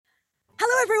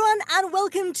and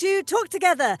welcome to Talk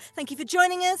Together. Thank you for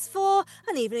joining us for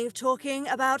an evening of talking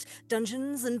about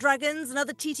Dungeons and Dragons and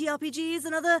other TTRPGs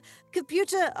and other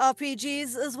computer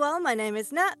RPGs as well. My name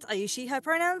is Nat. I use she, her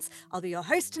pronouns. I'll be your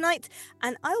host tonight,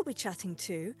 and I will be chatting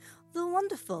to the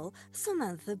wonderful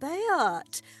Samantha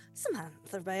Béart.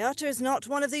 Samantha Béart is not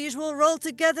one of the usual Roll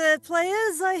Together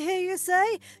players, I hear you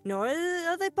say, nor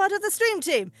are they part of the stream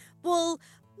team. Well,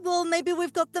 maybe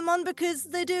we've got them on because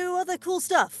they do other cool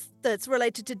stuff that's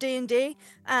related to D&D,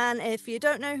 and if you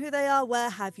don't know who they are,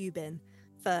 where have you been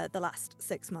for the last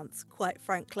 6 months, quite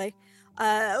frankly?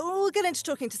 We'll get into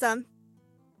talking to Sam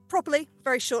properly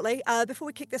very shortly. Before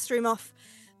we kick this stream off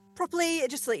properly,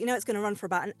 just to let you know, it's going to run for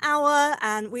about an hour,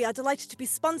 and we are delighted to be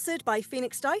sponsored by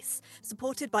Phoenix Dice,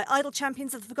 supported by Idle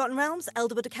Champions of the Forgotten Realms,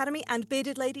 Elderwood Academy, and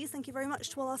Bearded Ladies. Thank you very much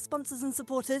to all our sponsors and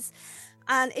supporters.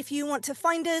 And if you want to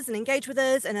find us and engage with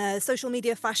us in a social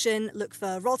media fashion, look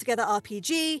for Roll Together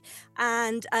RPG.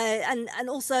 And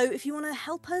also, if you want to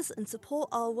help us and support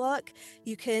our work,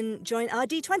 you can join our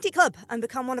D20 Club and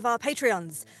become one of our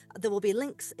Patreons. There will be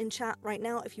links in chat right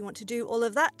now if you want to do all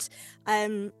of that.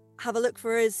 Have a look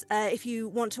for us. If you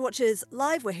want to watch us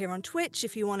live, we're here on Twitch.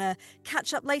 If you want to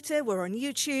catch up later, we're on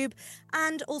YouTube.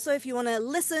 And also, if you want to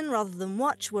listen rather than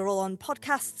watch, we're all on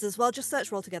podcasts as well. Just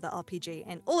search Roll Together RPG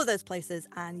in all of those places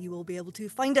and you will be able to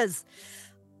find us.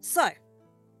 So,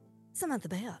 Samantha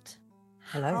Béart.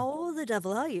 Hello. How the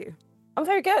devil are you? I'm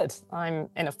very good. I'm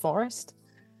in a forest.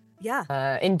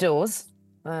 Yeah. Indoors.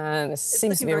 There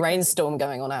seems to be a very rainstorm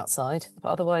going on outside, but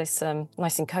otherwise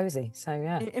nice and cozy. So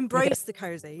yeah. Embrace the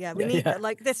cozy. Yeah, we need that.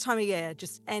 Like this time of year,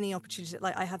 just any opportunity.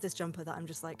 Like I have this jumper that I'm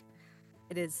just like,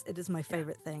 it is my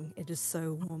favorite thing. It is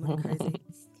so warm and cozy.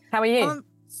 How are you?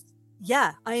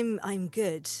 Yeah, I'm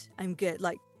good. I'm good.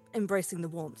 Like embracing the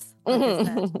warmth.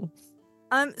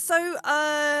 Like so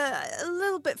a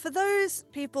little bit for those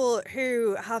people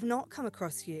who have not come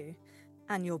across you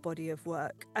and your body of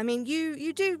work. I mean,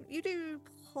 you do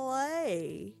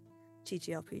play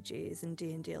TTRPGs and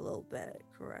D&D a little bit,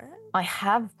 correct? I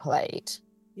have played.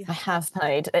 I have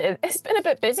played. It's been a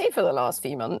bit busy for the last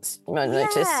few months, you might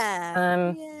notice.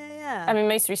 Yeah. I mean,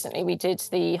 most recently we did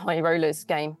the High Rollers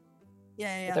game.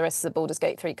 Yeah. With the rest of the Baldur's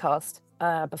Gate 3 cast.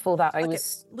 Before that, I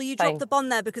was. Well, you dropped the bomb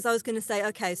there because I was going to say,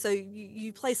 okay, so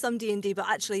you play some D&D, but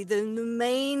actually the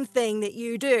main thing that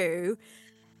you do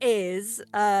is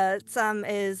Sam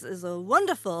is a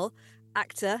wonderful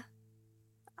actor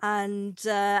and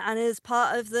is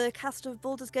part of the cast of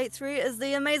Baldur's Gate 3 as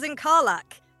the amazing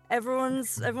Karlach,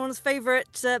 everyone's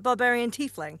favorite barbarian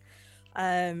tiefling.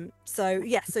 So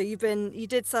you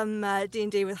did some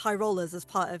D&D with High Rollers as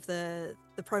part of the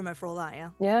promo for all that, yeah?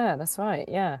 Yeah, that's right.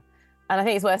 Yeah. And I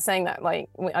think it's worth saying that, like,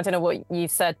 I don't know what you've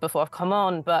said before I've come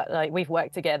on, but like we've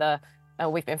worked together,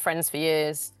 we've been friends for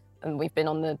years. And we've been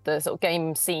on the sort of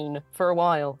game scene for a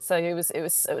while. So it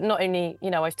was not only,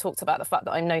 I've talked about the fact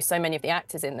that I know so many of the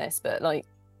actors in this, but like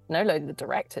know loads of the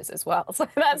directors as well. So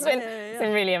that's been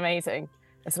really amazing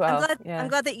as well. I'm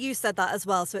glad that you said that as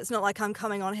well. So it's not like I'm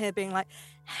coming on here being like,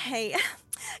 hey,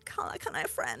 can I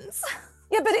have friends?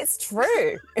 Yeah, but it's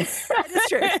true. It is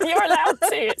true. You're allowed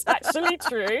to. It's actually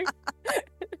true.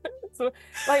 So,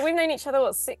 like we've known each other,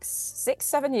 what,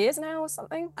 7 years now or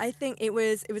something? I think it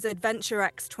was Adventure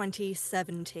X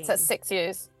 2017. So that's 6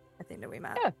 years. I think that we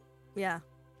met. Yeah.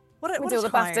 What we a do all the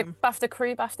time. BAFTA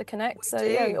crew, BAFTA Connect. So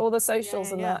yeah, all the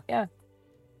socials and that. Yeah.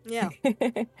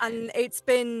 And it's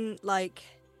been like,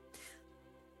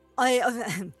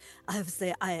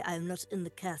 obviously I'm not in the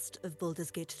cast of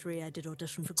Baldur's Gate 3. I did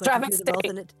audition for quite a few of the roles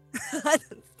in it.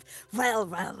 Well.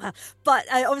 But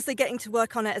obviously getting to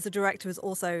work on it as a director was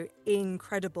also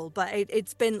incredible. But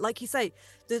it's been, like you say,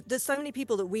 there's so many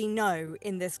people that we know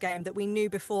in this game that we knew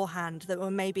beforehand that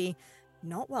were maybe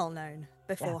not well known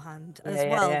beforehand as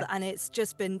well. Yeah. And it's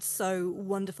just been so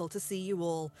wonderful to see you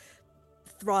all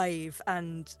thrive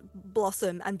and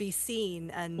blossom and be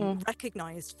seen and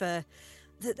recognized for...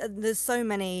 There's so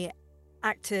many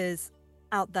actors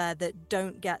out there that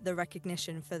don't get the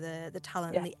recognition for the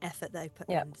talent and the effort they put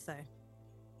in. So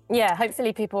yeah,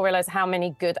 hopefully people realize how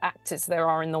many good actors there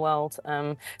are in the world.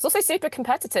 It's also super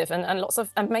competitive and lots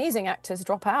of amazing actors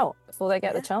drop out before they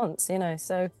get the chance,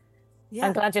 so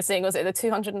I'm glad you're seeing, was it the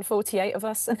 248 of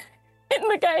us in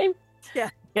the game?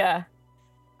 Yeah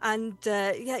And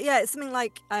it's something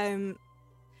like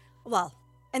well,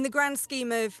 in the grand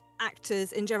scheme of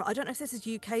actors in general, I don't know if this is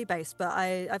UK based, but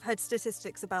I've heard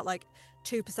statistics about like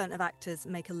 2% of actors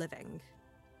make a living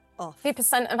off.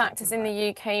 2% of actors in the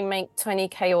UK make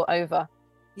 20k or over.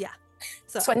 Yeah.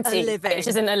 So 20, a living. which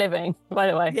isn't a living, by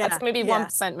the way. Yeah. That's maybe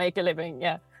 1% make a living,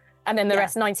 And then the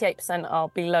rest, 98%, are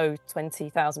below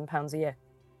 £20,000 a year.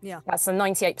 Yeah. That's a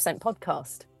 98%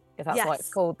 podcast, if that's why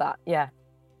it's called that. Yeah.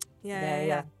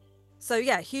 Yeah. So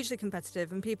yeah, hugely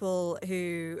competitive, and people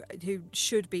who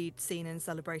should be seen and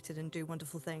celebrated and do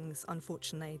wonderful things,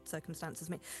 unfortunately circumstances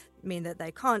mean that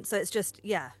they can't. So it's just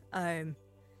you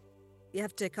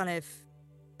have to kind of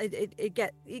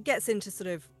it gets into sort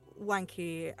of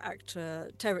wanky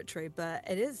actor territory, but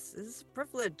it's a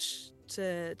privilege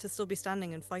to still be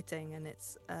standing and fighting. And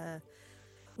it's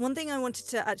one thing I wanted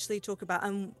to actually talk about,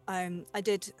 I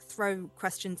did throw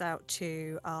questions out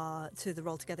to the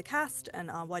Roll Together cast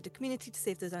and our wider community to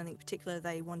see if there's anything particular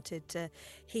they wanted to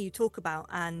hear you talk about.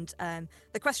 And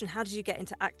the question, how did you get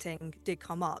into acting, did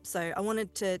come up. So I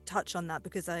wanted to touch on that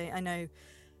because I know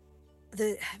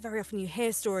that very often you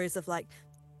hear stories of like,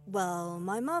 well,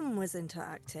 my mum was into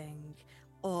acting,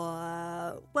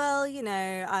 or, well,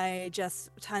 I just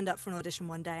turned up for an audition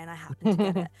one day and I happened to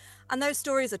get it. And those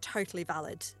stories are totally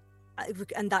valid.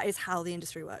 And that is how the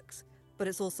industry works. But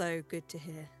it's also good to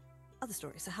hear other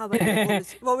stories. So how about you?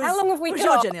 How long have we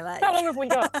got? Your journey like? How long have we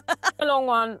got? A long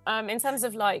one. In terms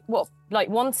of like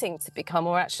wanting to become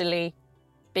or actually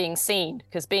being seen,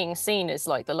 because being seen is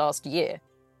like the last year.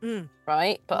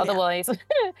 Right, but otherwise,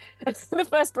 the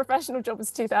first professional job was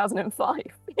 2005.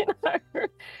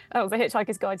 That was A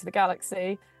Hitchhiker's Guide to the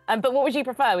Galaxy. But what would you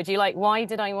prefer? Would you why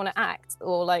did I want to act,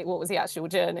 or what was the actual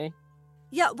journey?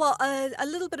 Yeah, well, a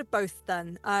little bit of both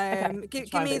then.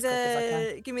 Give me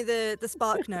the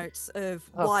Spark Notes of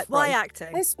why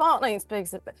acting. Those Spark Notes,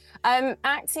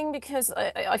 acting because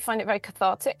I find it very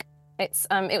cathartic. It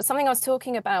was something I was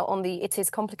talking about on the It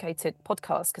Is Complicated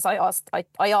podcast, because I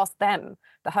asked them,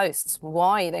 the hosts,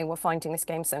 why they were finding this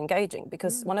game so engaging,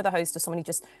 because one of the hosts is someone who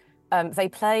just they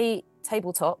play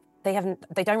tabletop. They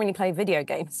don't really play video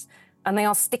games, and they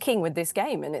are sticking with this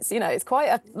game, and it's quite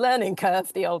a learning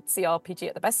curve, the old CRPG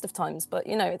at the best of times, but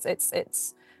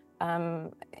it's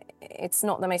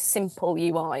not the most simple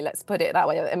UI, let's put it that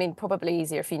way. I mean, probably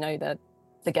easier if you know the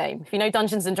game. If you know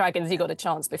Dungeons and Dragons, you got a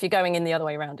chance, but if you're going in the other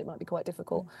way around, it might be quite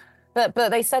difficult. But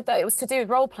they said that it was to do with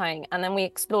role playing, and then we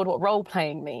explored what role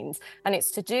playing means, and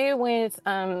it's to do with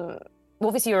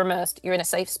obviously you're immersed, you're in a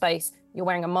safe space, you're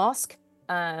wearing a mask,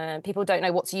 people don't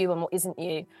know what's you and what isn't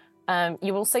you.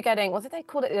 You're also getting, what did they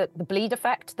call it, the bleed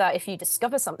effect, that if you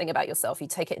discover something about yourself, you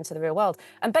take it into the real world.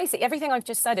 And basically everything I've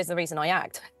just said is the reason I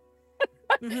act.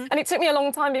 And it took me a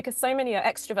long time, because so many are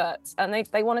extroverts and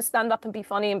they want to stand up and be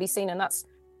funny and be seen, and that's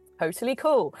totally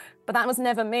cool. But that was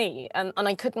never me, and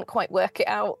I couldn't quite work it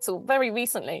out till very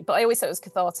recently. But I always said it was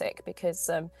cathartic because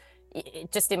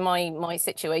just in my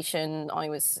situation, I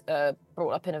was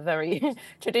brought up in a very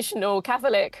traditional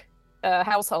Catholic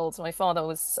household. My father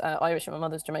was Irish and my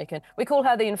mother's Jamaican. We call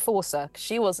her the enforcer because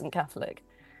she wasn't Catholic.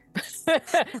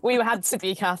 We had to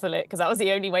be Catholic because that was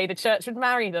the only way the church would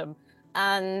marry them.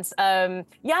 And they're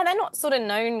not sort of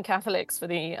known Catholics for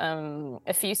the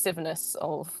effusiveness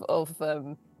of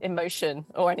emotion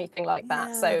or anything like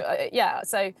that.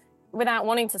 So without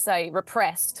wanting to say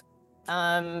repressed,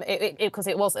 because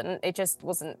it just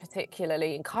wasn't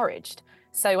particularly encouraged.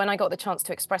 So when I got the chance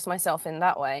to express myself in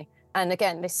that way, and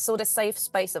again, this sort of safe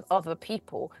space of other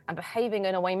people and behaving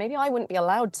in a way maybe I wouldn't be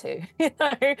allowed to, it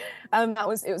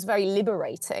was very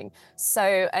liberating. So,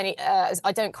 and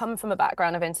I don't come from a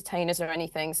background of entertainers or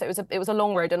anything, so it was a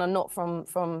long road, and I'm not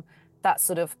from that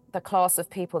sort of the class of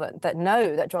people that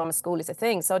know that drama school is a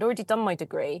thing. So I'd already done my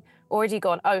degree, already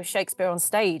gone, oh, Shakespeare on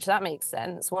stage, that makes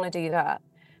sense, want to do that.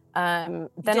 Did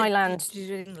you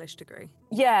do an English degree?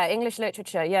 Yeah, English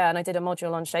literature, and I did a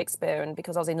module on Shakespeare, and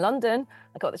because I was in London,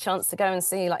 I got the chance to go and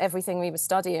see everything we were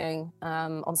studying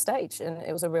on stage, and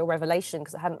it was a real revelation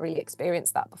because I hadn't really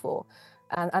experienced that before,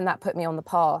 and that put me on the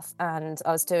path. And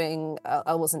I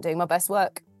wasn't doing my best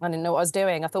work. I didn't know what I was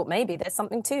doing. I thought maybe there's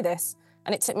something to this,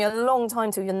 and it took me a long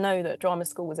time to even know that drama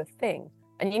school was a thing.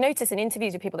 And you notice in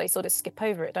interviews with people, they sort of skip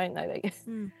over it, don't they?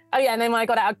 Oh yeah, and then when I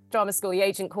got out of drama school, the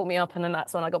agent called me up, and then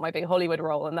that's when I got my big Hollywood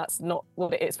role, and that's not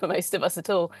what it is for most of us at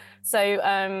all. So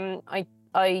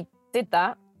I did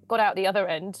that, got out the other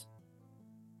end.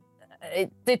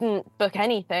 It didn't book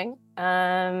anything.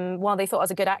 While they thought I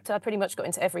was a good actor, I pretty much got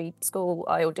into every school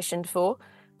I auditioned for,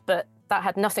 but that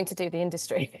had nothing to do with the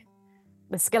industry.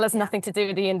 The skill has nothing to do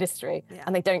with the industry,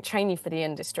 and they don't train you for the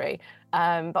industry.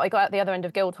 But I got out the other end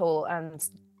of Guildhall, and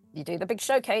you do the big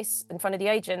showcase in front of the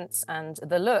agents, and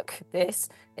this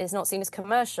is not seen as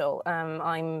commercial.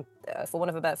 I'm, for want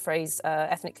of a better phrase,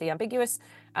 ethnically ambiguous.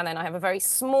 And then I have a very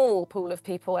small pool of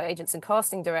people, agents and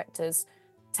casting directors,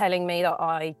 telling me that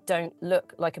I don't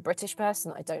look like a British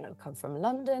person, that I don't come from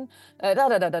London,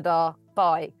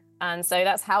 bye. And so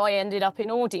that's how I ended up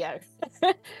in audio.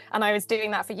 And I was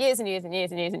doing that for years and years and years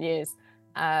and years and years.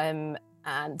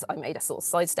 And I made a sort of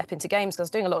sidestep into games because I was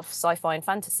doing a lot of sci-fi and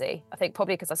fantasy. I think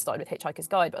probably because I started with Hitchhiker's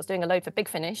Guide, but I was doing a load for Big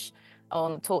Finish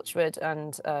on Torchwood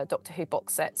and Doctor Who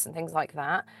box sets and things like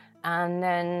that. And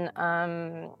then,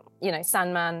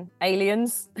 Sandman,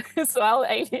 Aliens as well,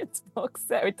 Aliens box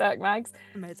set with Dirk Maggs.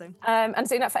 Amazing. And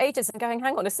doing that for ages and going,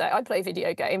 hang on a sec, I play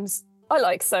video games. I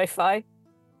like sci-fi.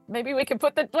 Maybe we can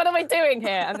what am I doing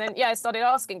here? And then, I started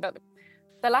asking, but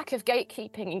the lack of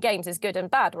gatekeeping in games is good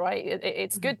and bad, right?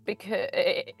 It's good because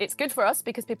it's good for us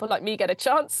because people like me get a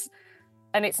chance,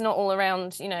 and it's not all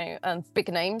around,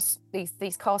 big names.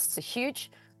 These casts are huge.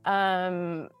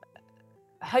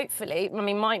 Hopefully, I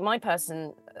mean, my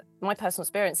personal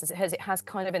experience is it has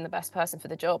kind of been the best person for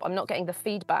the job. I'm not getting the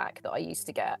feedback that I used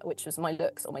to get, which was my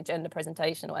looks or my gender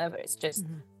presentation or whatever. It's just,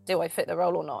 do I fit the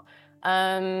role or not?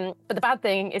 But the bad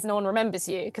thing is no one remembers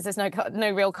you because there's no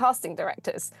real casting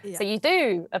directors. Yeah. So you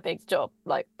do a big job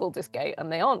like Baldur's Gate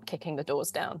and they aren't kicking the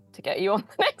doors down to get you on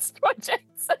the next project.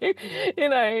 So,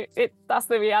 that's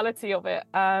the reality of it.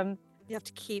 You have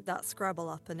to keep that Scrabble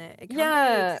up and it can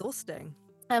be exhausting.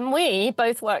 And we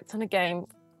both worked on a game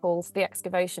called The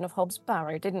Excavation of Hobbs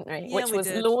Barrow, didn't we? Yeah, which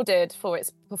was lauded for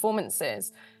its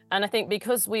performances. And I think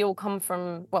because we all come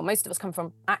from, most of us come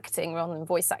from acting rather than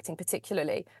voice acting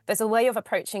particularly, there's a way of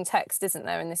approaching text, isn't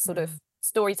there, in this sort of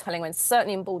storytelling, when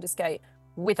certainly in Baldur's Gate,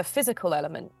 with a physical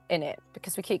element in it,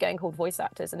 because we keep getting called voice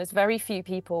actors. And there's very few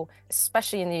people,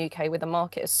 especially in the UK, with a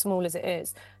market as small as it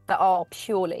is, that are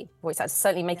purely voice actors,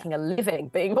 certainly making a living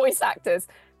being voice actors.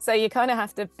 So you kind of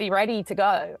have to be ready to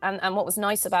go. And what was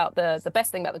nice about the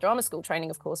best thing about the drama school training,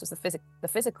 of course, was the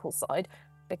physical side,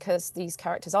 because these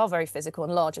characters are very physical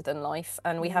and larger than life.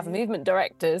 And we have movement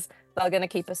directors that are going to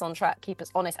keep us on track, keep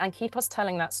us honest, and keep us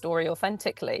telling that story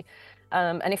authentically.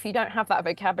 And if you don't have that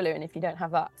vocabulary and if you don't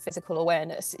have that physical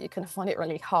awareness, you're going to find it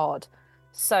really hard.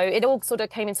 So it all sort of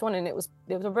came into one, and it was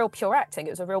a real pure acting.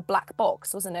 It was a real black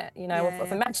box, wasn't it?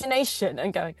 Of imagination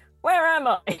and going, where am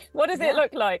I? What does it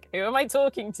look like? Who am I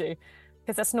talking to?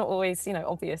 Because that's not always,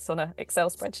 obvious on an Excel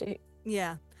spreadsheet.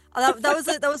 Yeah.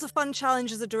 That was a fun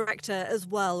challenge as a director as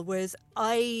well. Was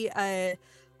I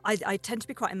tend to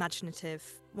be quite imaginative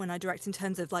when I direct, in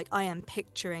terms of like I am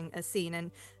picturing a scene,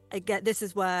 and again, this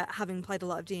is where having played a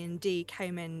lot of D&D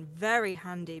came in very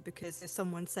handy, because if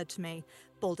someone said to me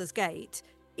Baldur's Gate,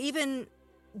 even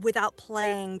without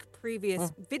playing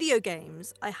previous video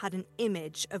games, I had an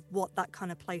image of what that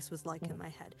kind of place was like in my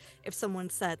head. If someone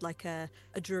said like a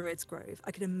Druid's Grove,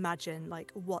 I could imagine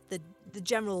like what the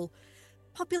general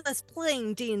populace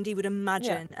playing D&D would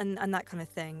imagine, and that kind of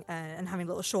thing, and having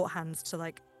little shorthands to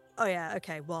like, oh yeah,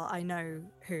 okay, well, I know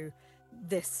who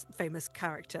this famous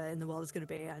character in the world is going to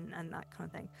be, and that kind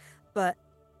of thing. But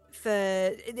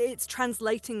it's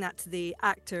translating that to the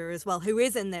actor as well, who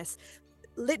is in this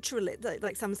literally,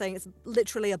 like Sam was saying, it's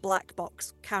literally a black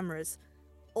box, cameras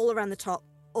all around the top,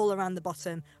 all around the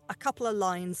bottom, a couple of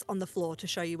lines on the floor to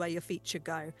show you where your feet should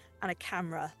go, and a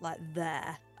camera like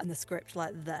there, and the script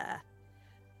like there,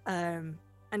 and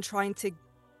trying to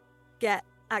get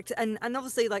actor, and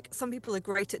obviously like some people are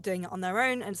great at doing it on their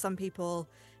own, and some people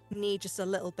need just a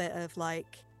little bit of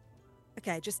like,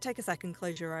 okay, just take a second,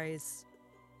 close your eyes,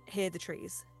 hear the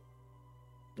trees,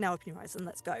 now open your eyes and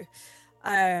let's go.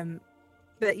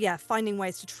 But yeah, finding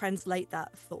ways to translate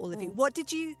that for all of you. What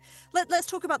did you let's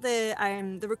talk about the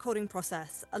recording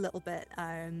process a little bit,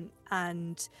 and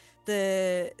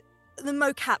the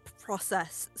mocap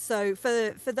process. So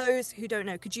for those who don't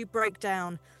know, could you break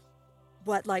down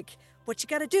what you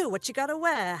got to do, what you got to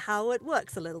wear, how it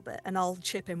works a little bit, and I'll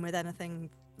chip in with anything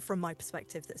from my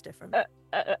perspective that's different.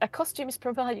 A costume is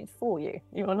provided for you.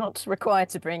 You are not required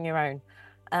to bring your own.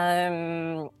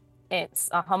 It's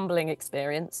a humbling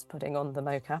experience putting on the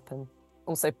mocap and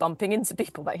also bumping into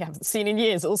people that you haven't seen in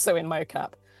years also in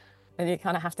mocap. And you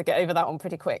kind of have to get over that one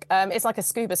pretty quick. It's like a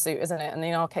scuba suit, isn't it? And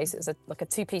in our case, it's like a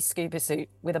two-piece scuba suit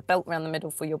with a belt around the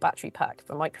middle for your battery pack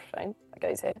for microphone that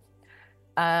goes here.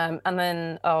 And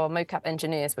then our mocap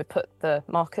engineers would put the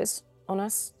markers on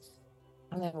us.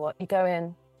 And then you go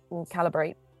in and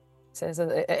calibrate. So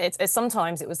it's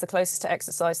sometimes it was the closest to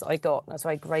exercise that I got, and I was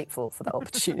very grateful for that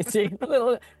opportunity. a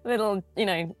little,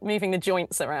 moving the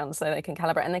joints around so they can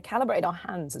calibrate, and they calibrate our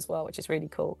hands as well, which is really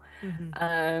cool.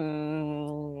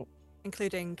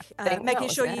 Including making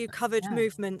sure you covered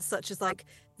movements such as like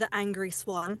the angry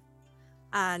swan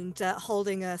and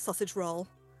holding a sausage roll.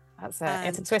 That's it.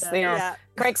 It's a twist the arm.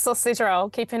 Greg's sausage roll,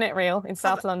 keeping it real in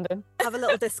South London. Have a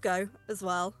little disco as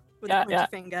well with a pointy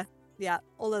finger. Yeah,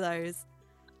 all of those.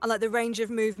 And like the range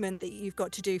of movement that you've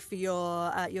got to do for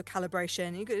your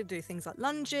calibration. You've got to do things like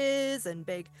lunges and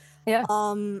big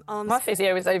arm. My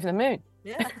physio was over the moon.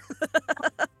 Yeah.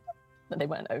 They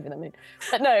weren't over the moon.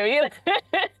 But no, they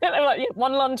were like,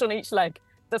 one lunge on each leg.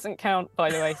 Doesn't count,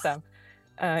 by the way, Sam.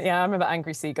 Yeah, I remember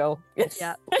Angry Seagull.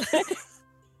 Yeah.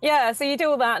 Yeah, so you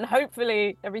do all that, and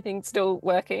hopefully everything's still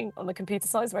working on the computer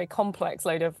side. It's a very complex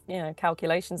load of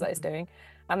calculations that it's doing.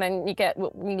 And then you get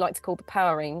what we like to call the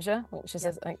Power Ranger, which is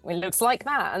it looks like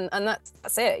that, and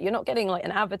that's it. You're not getting like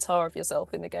an avatar of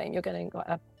yourself in the game. You're getting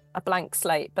like a blank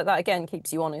slate, but that again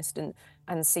keeps you honest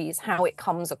and sees how it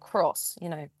comes across,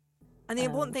 And the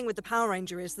important thing with the Power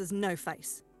Ranger is there's no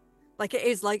face. Like it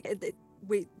is like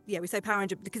we say Power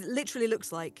Ranger because it literally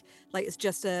looks like it's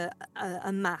just a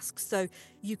mask. So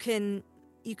you can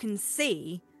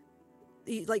see.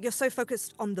 Like you're so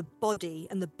focused on the body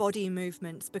and the body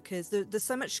movements because there's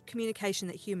so much communication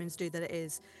that humans do that it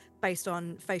is based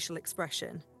on facial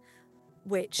expression,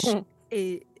 which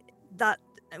is that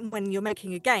when you're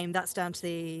making a game, that's down to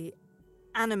the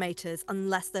animators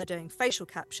unless they're doing facial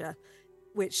capture,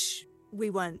 which we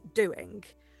weren't doing.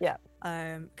 Yeah.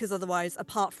 Because otherwise,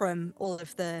 apart from all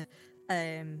of the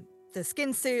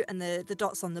skin suit and the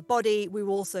dots on the body, we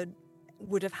also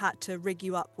would have had to rig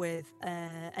you up with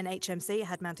an HMC, a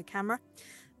head-mounted camera,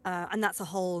 and that's a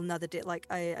whole nother like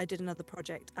I did another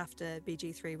project after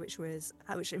BG3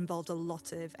 which involved a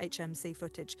lot of HMC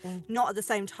footage, not at the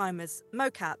same time as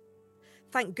mocap,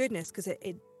 thank goodness, because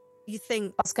you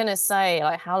think I was gonna say,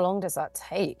 like, how long does that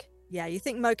take? Yeah, you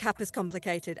think mocap is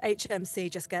complicated.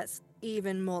 HMC just gets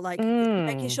even more like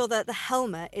making sure that the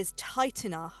helmet is tight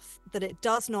enough that it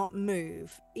does not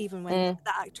move even when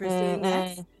the actor is doing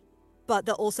this, but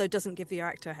that also doesn't give your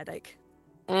actor a headache.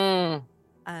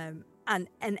 And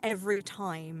every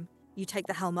time you take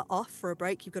the helmet off for a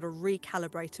break, you've got to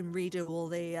recalibrate and redo all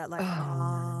the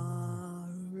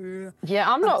Yeah,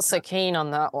 I'm not so keen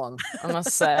on that one, I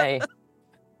must say,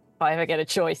 if I ever get a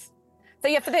choice. So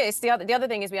yeah, for this, the other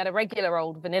thing is we had a regular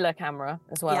old vanilla camera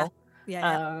as well.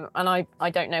 Yeah. And I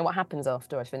don't know what happens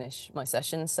after I finish my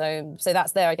session. So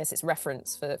that's there, I guess it's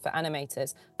reference for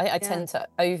animators. I tend to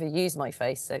overuse my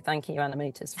face. So thank you,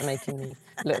 animators, for making me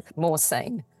look more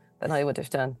sane than I would have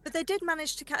done. But they did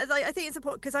manage to, I think it's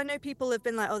important because I know people have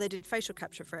been like, oh, they did facial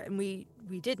capture for it. And we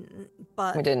didn't,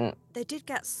 but we didn't. They did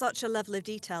get such a level of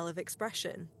detail of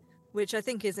expression, which I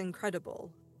think is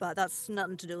incredible, but that's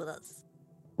nothing to do with us.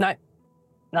 No.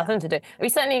 Nothing to do. We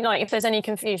certainly, like, if there's any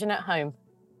confusion at home,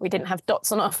 we didn't have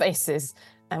dots on our faces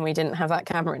and we didn't have that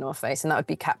camera in our face, and that would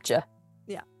be capture.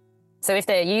 Yeah. So if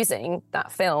they're using that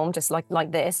film, just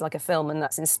like this, like a film, and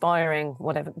that's inspiring,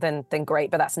 whatever, then great,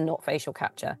 but that's not facial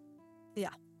capture.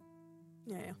 Yeah.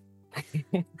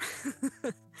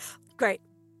 Great.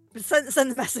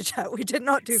 Send the message out. We did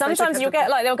not do Sometimes you'll get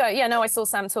like, they'll go, yeah, no, I saw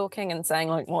Sam talking and saying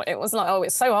like, what, it was like, oh,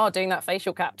 it's so hard doing that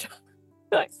facial capture.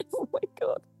 Like, oh my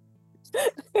God.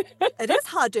 It is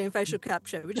hard doing facial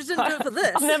capture. We just didn't do it for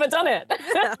this. I've never done it.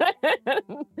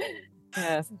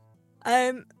 Yes.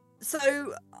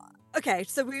 So, okay.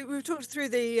 So we've talked through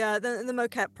the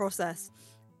mocap process,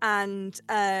 and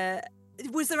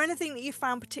was there anything that you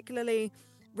found particularly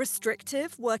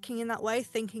restrictive working in that way,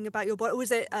 thinking about your body?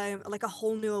 Was it like a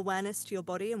whole new awareness to your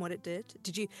body and what it did?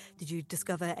 Did you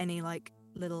discover any like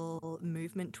little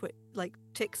movement like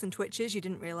ticks and twitches you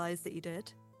didn't realize that you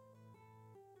did?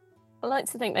 I like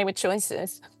to think they were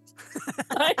choices.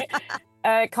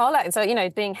 Carla, so,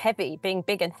 being heavy, being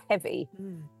big and heavy,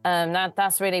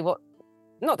 that's really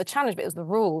not the challenge, but it was the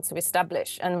rule to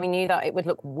establish. And we knew that it would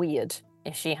look weird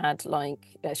if she had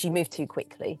she moved too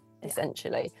quickly,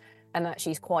 essentially, and that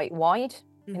she's quite wide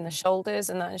in the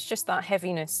shoulders, and that it's just that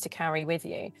heaviness to carry with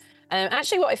you.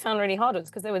 Actually, what I found really hard was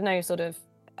because there was no sort of,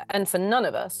 and for none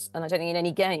of us, and I don't think in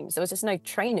any games, there was just no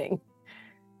training.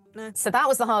 No. So that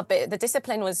was the hard bit. The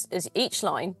discipline is each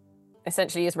line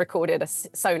essentially is recorded as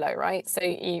solo, right? So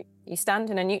you stand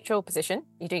in a neutral position,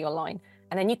 you do your line,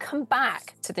 and then you come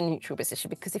back to the neutral position,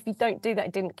 because if you don't do that,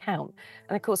 it didn't count.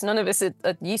 And of course, none of us are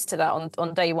used to that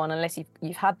on day one unless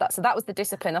you've had that. So that was the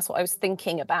discipline. That's what I was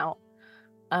thinking about.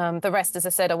 The rest, as I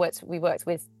said, we worked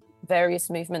with various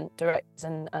movement directors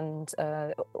and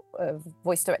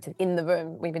voice directors in the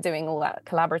room. We were doing all that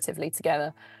collaboratively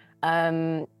together.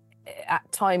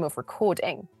 At time of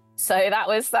recording, so that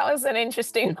was an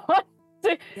interesting one.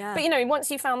 Yeah. But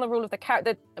once you found the rule of the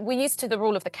character, we're used to the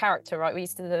rule of the character, right? We're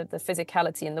used to the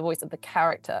physicality and the voice of the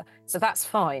character, so that's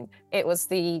fine. It was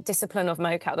the discipline of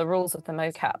mocap, the rules of the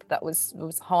mocap, that was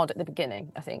hard at the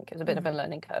beginning. I think it was a bit of a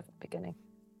learning curve at the beginning.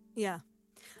 Yeah,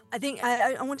 I think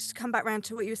I wanted to come back around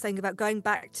to what you were saying about going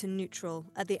back to neutral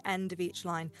at the end of each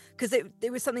line, because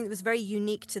it was something that was very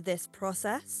unique to this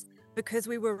process. Because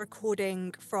we were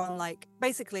recording from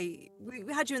basically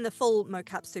we had you in the full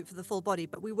mocap suit for the full body,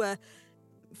 but we were,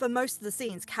 for most of the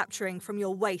scenes, capturing from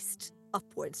your waist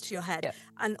upwards to your head. Yeah.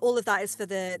 And all of that is for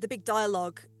the big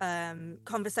dialogue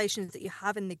conversations that you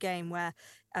have in the game, where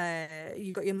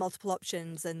you've got your multiple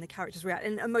options and the characters react,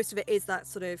 and most of it is that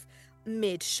sort of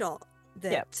mid shot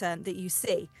that that you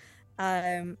see.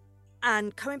 And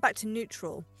coming back to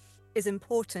neutral is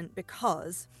important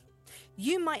because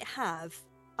you might have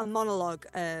a monologue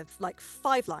of like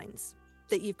 5 lines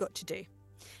that you've got to do,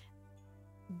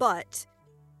 but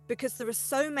because there are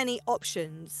so many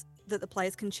options that the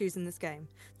players can choose in this game,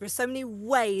 there are so many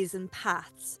ways and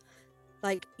paths.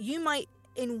 Like, you might,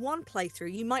 in one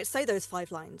playthrough, you might say those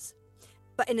 5 lines,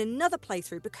 but in another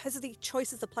playthrough, because of the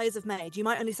choices the players have made, you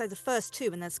might only say the first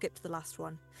 2 and then skip to the last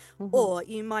one. Or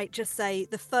you might just say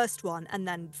the first one and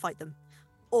then fight them.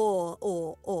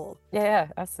 Or. Yeah,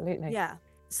 absolutely. Yeah.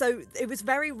 So it was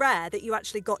very rare that you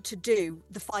actually got to do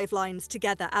the 5 lines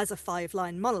together as a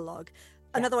 5-line monologue.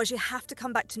 And otherwise you have to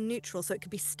come back to neutral so it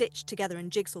could be stitched together and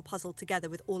jigsaw puzzled together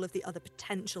with all of the other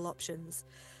potential options.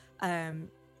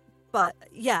 But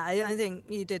yeah, I think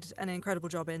you did an incredible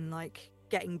job in like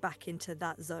getting back into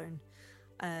that zone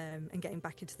and getting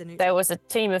back into the neutral. There was a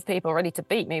team of people ready to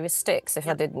beat me with sticks if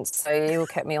I didn't, so you all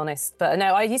kept me honest. But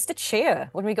no, I used to cheer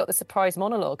when we got the surprise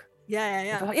monologue.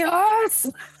 Yeah. Like, yes!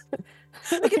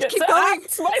 I get to keep going.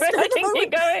 I can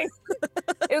keep going.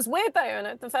 It was weird though,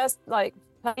 and the first like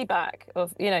playback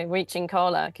of reaching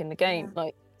Karlak in the game,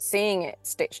 like seeing it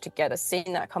stitched together,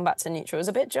 seeing that come back to neutral was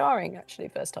a bit jarring actually.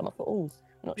 First time I thought, oh,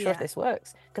 I'm not sure if this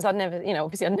works, because I'd never,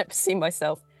 obviously I'd never seen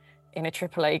myself in a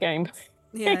AAA game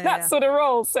in that sort of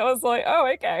role. So I was like, oh,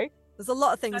 okay. There's a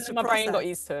lot of things to my process. brain got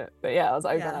used to it, but I was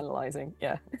overanalyzing.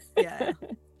 Yeah.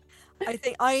 I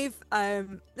think I've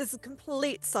this is a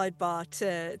complete sidebar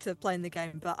to playing the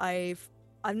game, but I've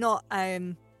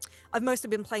mostly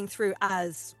been playing through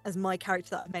as my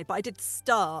character that I've made, but I did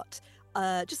start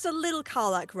just a little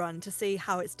Karlak run to see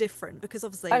how it's different, because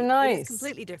obviously it's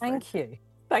completely different.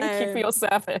 Thank you for your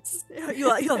service.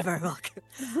 You're very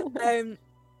welcome.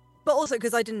 But also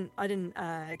because I didn't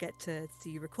get to see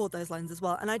you record those lines as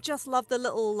well, and I just love the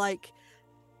little, like,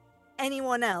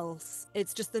 anyone else,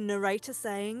 it's just the narrator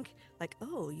saying like,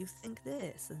 oh, you think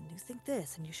this and you think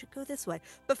this and you should go this way.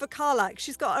 But for Karlak,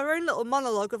 she's got her own little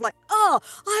monologue of like, oh,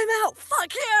 I'm out,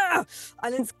 fuck yeah,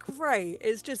 and it's great.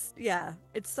 It's just,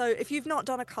 it's so, if you've not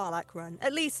done a Karlak run,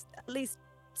 at least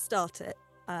start it,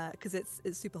 because it's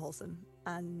super wholesome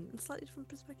and slightly different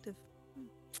perspective.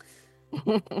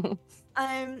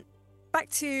 Back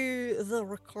to the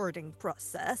recording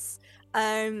process.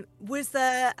 Was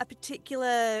there a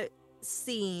particular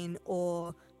scene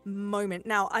or moment?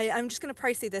 Now, I'm just going to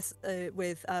precede this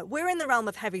with we're in the realm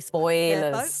of heavy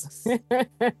spoilers. We're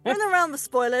in the realm of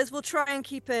spoilers. We'll try and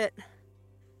keep it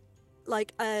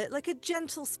like a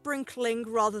gentle sprinkling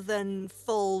rather than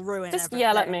full ruin. Just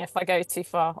yell at me if I go too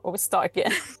far, or we'll start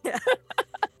again.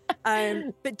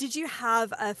 But did you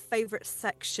have a favorite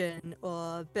section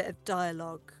or bit of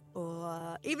dialogue,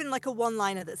 or even like a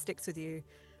one-liner that sticks with you,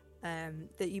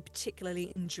 that you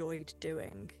particularly enjoyed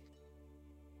doing?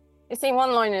 You see,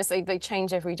 one-liners, they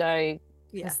change every day.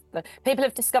 Yeah. People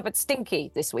have discovered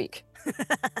Stinky this week.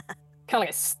 Kind of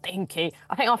like Stinky.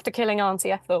 I think after killing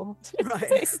Auntie Ethel,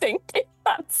 say Stinky.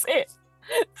 That's it.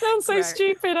 Sounds so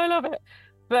stupid. I love it.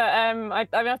 But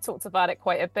I've talked about it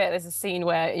quite a bit. There's a scene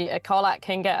where Karlak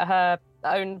can get her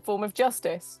own form of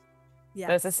justice. Yeah.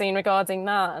 There's a scene regarding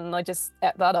that, and I just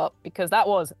ate that up because that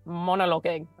was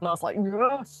monologuing, and I was like,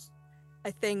 yes.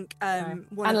 I think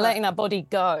letting that body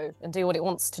go and do what it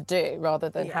wants to do, rather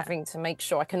than having to make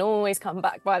sure I can always come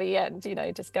back by the end.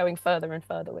 Just going further and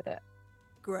further with it.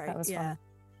 Great. That was fun.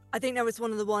 I think that was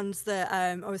one of the ones that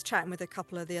I was chatting with a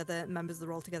couple of the other members of the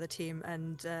Roll Together team,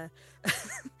 and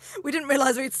we didn't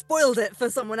realise we'd spoiled it for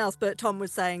someone else, but Tom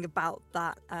was saying about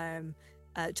that.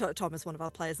 Tom is one of our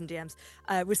players and DMs,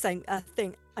 was saying, I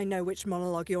think I know which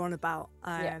monologue you're on about.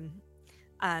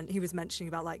 And he was mentioning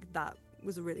about like that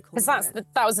was a really cool. Because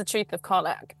that was the truth of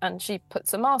Karlak, and she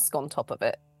puts a mask on top of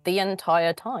it the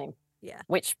entire time. Yeah.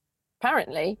 Which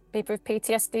apparently people with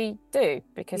PTSD do,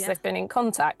 because they've been in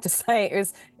contact to say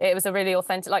it was a really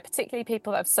authentic, like particularly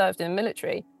people that have served in the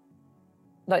military,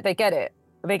 like they get it.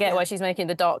 They get why she's making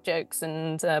the dark jokes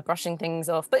and brushing things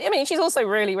off. But I mean, she's also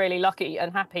really, really lucky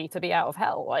and happy to be out of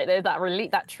hell. Like there's that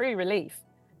relief, that true relief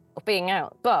of being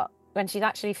out. But when she's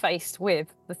actually faced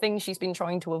with the things she's been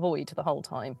trying to avoid the whole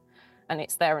time, and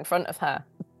it's there in front of her,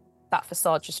 that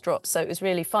facade just drops. So it was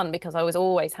really fun because I was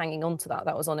always hanging on to that.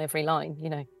 That was on every line,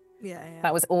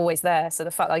 That was always there. So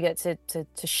the fact that I get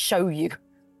to show you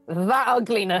that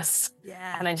ugliness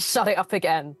and then shut it up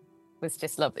again was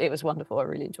just love. It was wonderful. I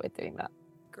really enjoyed doing that.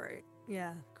 Great.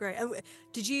 Yeah, great.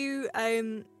 Did you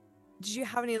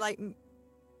have any like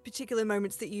particular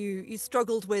moments that you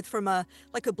struggled with from a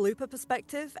blooper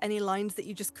perspective? Any lines that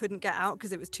you just couldn't get out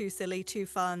because it was too silly, too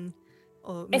fun,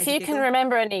 or If made you giggle? can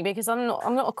remember any, because I'm not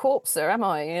a corpser, am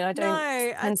I? And I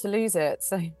don't tend to lose it.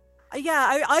 So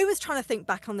yeah, I was trying to think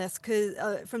back on this because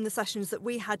from the sessions that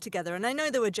we had together, and I know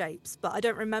there were japes, but I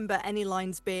don't remember any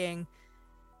lines being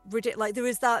ridiculous. Like there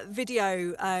was that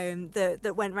video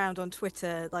that went round on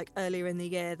Twitter like earlier in the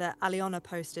year that Aliona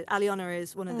posted. Aliona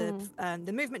is one of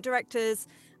the movement directors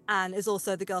and is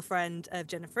also the girlfriend of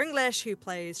Jennifer English, who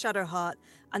plays Shadowheart.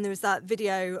 And there was that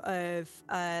video of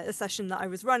a session that I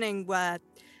was running where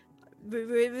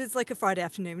it was like a Friday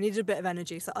afternoon. We needed a bit of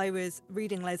energy, so I was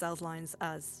reading Lae'zel's lines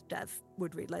as Dev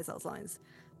would read Lae'zel's lines.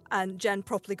 And Jen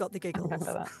properly got the giggles. I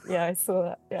remember that. Yeah, I saw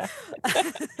that.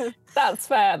 Yeah. That's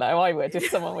fair, though. I would if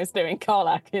someone was doing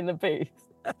Karlach in the booth.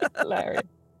 Hilarious.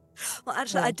 Well,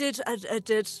 actually, yeah.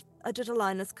 I did a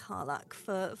line as Karlach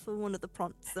for one of the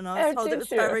prompts, and I was told it was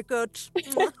very good.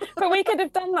 But we could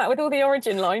have done that with all the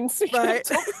origin lines. We could have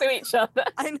talked to each other.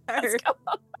 I know.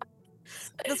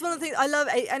 That's one of the things I love,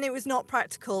 and it was not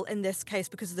practical in this case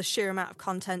because of the sheer amount of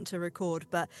content to record,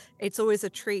 but it's always a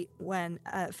treat when,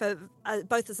 for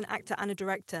both as an actor and a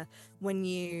director, when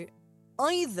you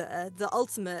either the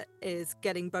ultimate is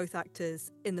getting both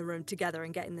actors in the room together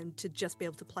and getting them to just be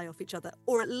able to play off each other,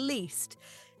 or at least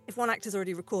if one actor's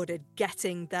already recorded,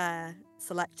 getting their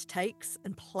select takes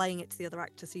and playing it to the other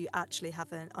actor so you actually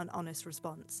have an honest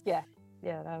response. Yeah,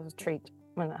 that was a treat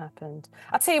when that happened.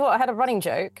 I'll tell you what, I had a running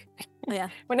joke. Oh, yeah.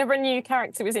 Whenever a new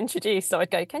character was introduced, I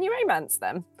would go, "Can you romance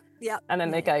them?" Yeah. And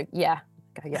then they go, "Yeah."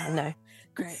 I go, "Yeah, I know."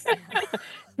 Great.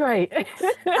 Great.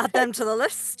 Add them to the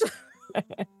list.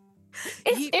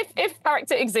 If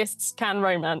character exists, can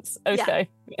romance. Okay.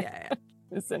 Yeah.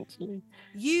 Essentially.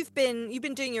 You've been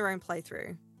doing your own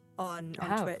playthrough on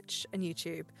Twitch and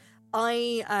YouTube.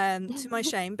 I to my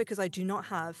shame, because I do not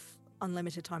have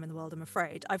unlimited time in the world, I'm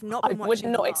afraid. I've not been watching. I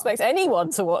would not expect anyone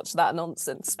to watch that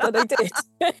nonsense, but they did.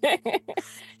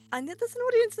 And there's an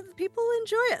audience of people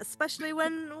enjoy it, especially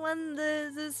when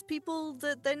there's people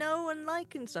that they know and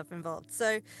like and stuff involved.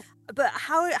 So, but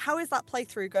how is that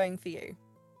playthrough going for you?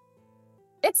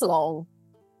 It's long,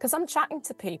 because I'm chatting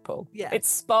to people. Yeah. It's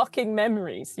sparking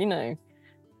memories, you know.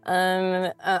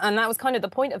 And that was kind of the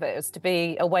point of it, was to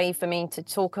be a way for me to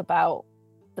talk about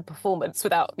the performance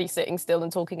without me sitting still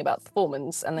and talking about the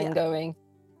performance and then going,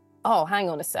 oh, hang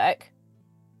on a sec.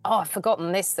 Oh, I've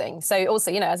forgotten this thing. So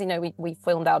also, you know, as you know, we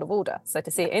filmed out of order. So to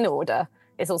see it in order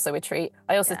is also a treat.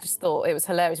 I also just thought it was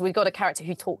hilarious. We've got a character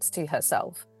who talks to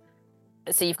herself.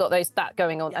 So you've got that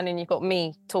going on, and then you've got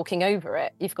me talking over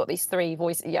it. You've got these three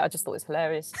voices. Yeah, I just thought it was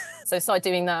hilarious. So I started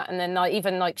doing that, and then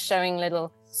even showing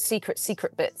little secret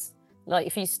bits. Like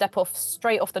if you step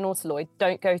straight off the Nautiloid,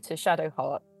 don't go to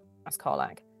Shadowheart as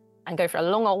Karlach, and go for a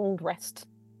long old rest.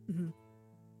 Mm-hmm.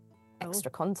 Extra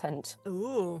content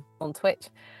on Twitch.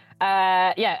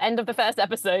 End of the first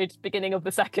episode, beginning of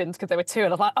the second, because there were two, and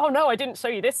I was like, oh no, I didn't show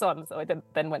you this one, so I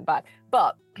then went back.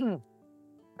 But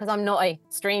because I'm not a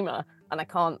streamer and I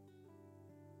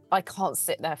can't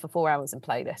sit there for 4 hours and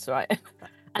play this, right?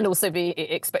 And also be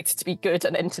expected to be good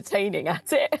and entertaining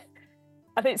at it.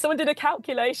 I think someone did a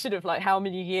calculation of how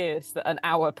many years that an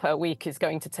hour per week is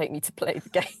going to take me to play the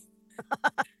game.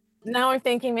 Now I'm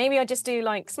thinking maybe I just do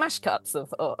smash cuts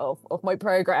of my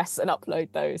progress and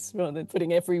upload those rather than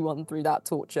putting everyone through that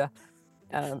torture.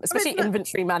 Especially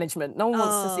inventory management. No one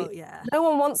wants to see. Yeah. No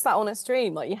one wants that on a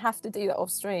stream. You have to do that off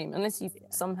stream unless you've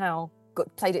somehow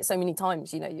played it so many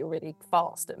times. You know, you're really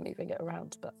fast at moving it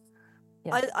around. But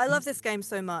yeah. I love this game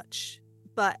so much.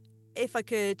 But if I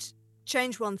could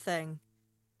change one thing,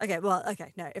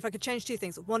 if I could change two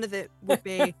things, one of it would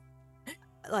be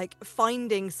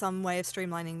finding some way of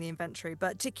streamlining the inventory,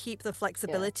 but to keep the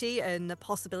flexibility and the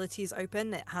possibilities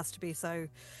open, it has to be so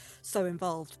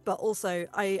involved. But also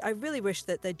I really wish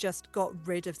that they just got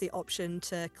rid of the option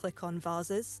to click on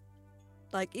vases.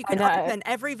 You can open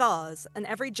every vase and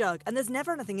every jug and there's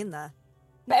never anything in there.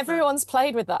 But everyone's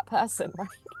played with that person,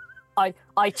 right?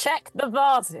 I check the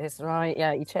vases, right?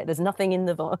 Yeah, you check, there's nothing in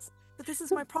the vase. But this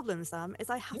is my problem, Sam, is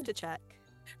I have to check.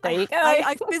 There you go.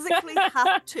 I physically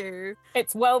have to.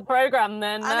 It's well programmed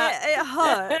then. And it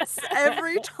hurts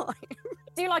every time.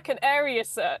 Do an area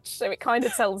search, so it kind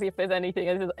of tells you if there's anything.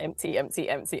 It's empty.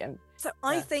 So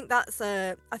I think that's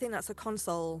a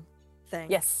console thing.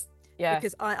 Yes. Yeah.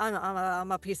 Because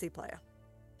I'm a PC player.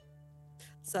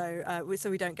 So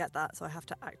we don't get that. So I have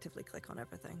to actively click on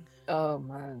everything. Oh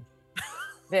man.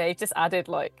 Yeah, you just added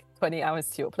 20 hours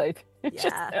to your playthrough.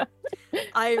 Yeah.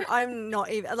 I'm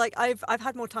not even I've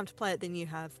had more time to play it than you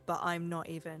have, but I'm not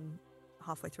even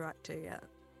halfway through Act 2 yet.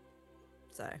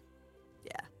 So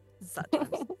yeah. Sad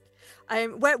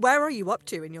times. Where are you up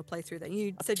to in your playthrough then?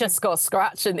 You said Just got a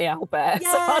scratch in the owlbear.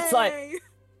 So I was like, Yay!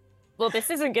 well, this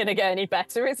isn't going to get any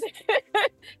better, is it?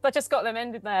 So I just got them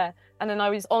ended there. And then I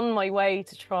was on my way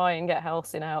to try and get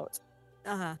Helsing out.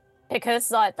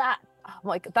 Because like that, oh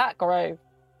my God, that grove.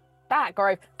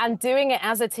 And doing it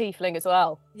as a tiefling as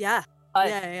well. Yeah.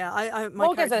 My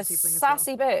Morga's a character's tiefling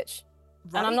sassy as well. bitch.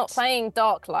 Right. And I'm not playing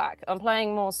Dark Lack. I'm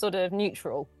playing more sort of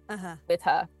neutral with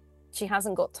her. She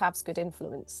hasn't got Tab's good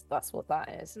influence. That's what that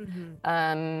is.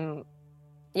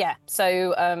 Yeah.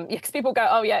 So, because people go,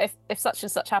 oh yeah, if such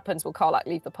and such happens, will Karlach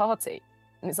leave the party?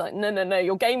 And it's like, no,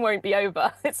 your game won't be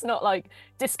over. It's not like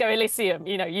Disco Elysium.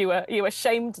 You know, you were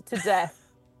shamed to death.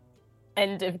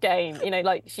 End of game. You know,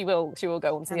 like she will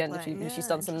go on to the end if she's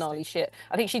done some gnarly shit.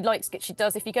 I think she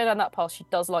does. If you go down that path, she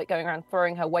does like going around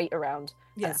throwing her weight around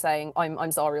and saying, "I'm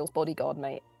Zariel's bodyguard,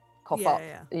 mate. Cough up."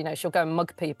 Yeah. You know, she'll go and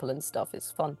mug people and stuff.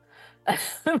 It's fun.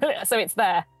 So it's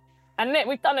there. And then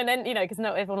we've done an end, you know, because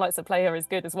not everyone likes to play her as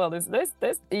good as well. There's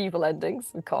evil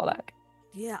endings with Karlach.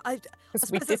 Yeah, I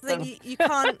suppose that's the thing. You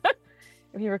can't.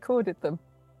 Have you recorded them?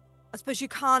 I suppose you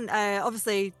can't.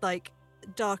 Obviously, like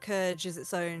Dark Urge is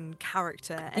its own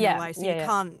character anyway, so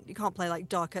you can't play like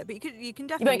Dark Urge, but you can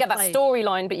definitely. You won't get that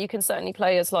storyline, but you can certainly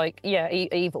play as like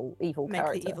evil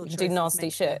character. Evil you can do nasty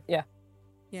shit. Yeah.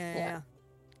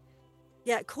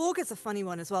 Korga's a funny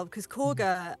one as well because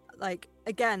Korga, like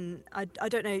again, I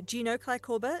don't know. Do you know Claire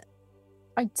Corbett?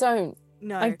 I don't.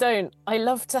 No, I don't. I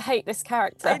love to hate this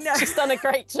character. I know. She's done a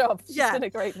great job. She's done a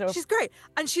great job. She's great,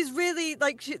 and she's really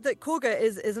like that. Korga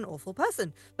is an awful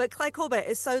person, but Claire Corbett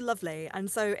is so lovely and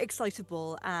so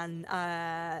excitable and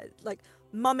like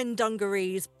mum in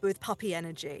dungarees with puppy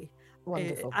energy.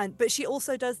 Wonderful. But she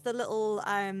also does the little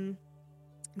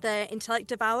the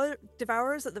intellect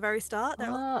devourers at the very start.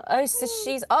 So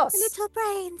she's us. Little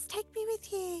brains, take me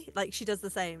with you. Like she does the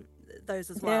same.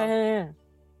 Those as well. Yeah.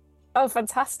 Oh,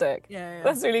 fantastic! Yeah,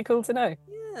 that's really cool to know.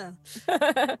 Yeah.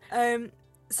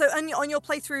 So, on your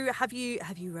playthrough, have you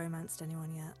romanced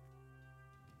anyone yet?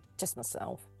 Just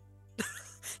myself.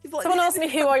 Someone asked me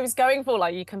who I was going for.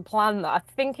 Like, you can plan that. I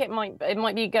think it might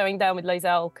be going down with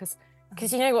Lae'zel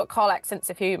because you know what Karlach's sense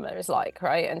of humor is like,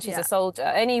 right? And she's a soldier.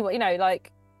 Anyway, you know,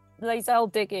 like Lae'zel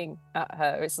digging at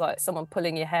her is like someone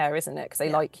pulling your hair, isn't it? Because they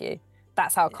like you.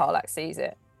 That's how Karlach sees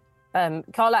it.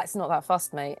 Karlach's not that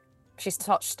fussed, mate. She's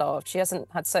touch-starved. She hasn't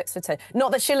had sex for 10.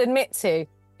 Not that she'll admit to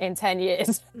in 10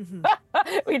 years.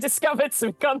 We discovered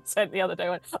some content the other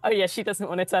day. Oh yeah, she doesn't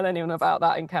want to tell anyone about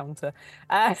that encounter.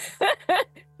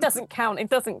 Doesn't count.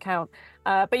 It doesn't count.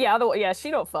 But yeah, I thought,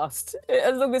 she's not fussed.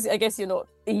 As long as I guess you're not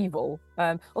evil.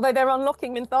 Although they're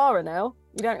unlocking Minthara now.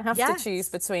 You don't have to choose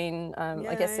between.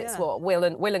 I guess it's what Will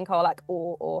and Karlach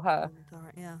or her.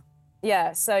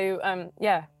 Yeah. So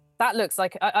that looks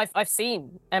like I've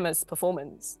seen Emma's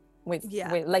performance. With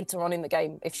later on in the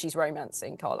game if she's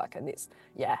romancing Karlach, and it's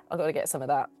I've got to get some of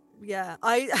that.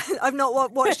 I've not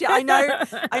watched it. I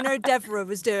know Deborah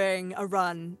was doing a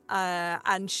run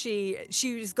and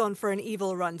she's gone for an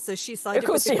evil run, so she sided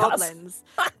with the goblins.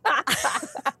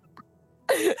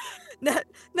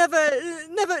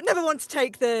 Never want to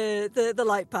take the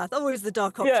light path, always the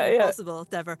dark option if possible,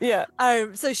 Deborah.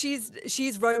 So she's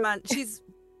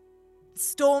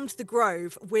stormed the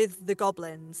grove with the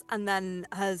goblins and then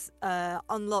has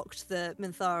unlocked the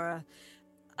Minthara.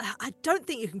 I don't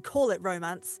think you can call it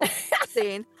romance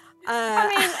scene.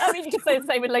 I mean, you could say the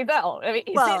same with Lae'zel. I mean,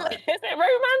 is it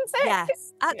romantic?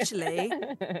 Yes, actually,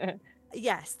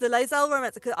 yes, the Lae'zel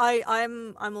romance. Because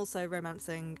I'm also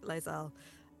romancing Lae'zel,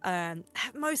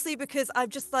 mostly because I'm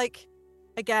just like,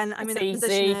 again, I'm in a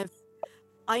position of.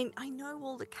 I know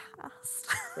all the cast,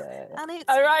 and it's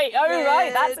right.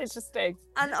 That's interesting.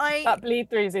 And that bleed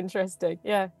through is interesting.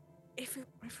 Yeah. If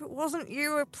it wasn't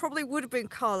you, it probably would have been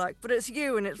Karlach, but it's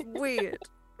you, and it's weird.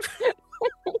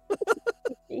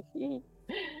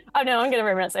 Oh no, I'm going to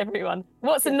romance everyone.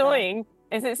 What's annoying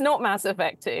is it's not Mass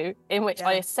Effect 2, in which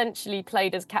I essentially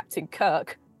played as Captain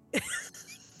Kirk.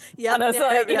 And I was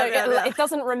it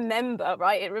doesn't remember,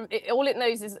 right? All it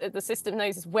knows is the system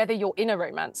knows is whether you're in a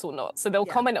romance or not. So they'll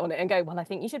comment on it and go, well, I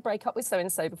think you should break up with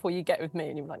so-and-so before you get with me.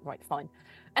 And you're like, right, fine.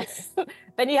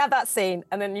 Then you have that scene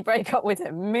and then you break up with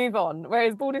him, move on.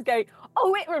 Whereas Baldur's Gate,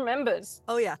 it remembers.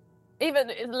 Oh, yeah. Even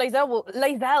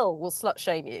Lae'zel will slut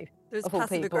shame you. There's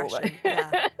passive aggression.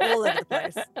 All over the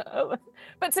place.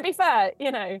 But to be fair,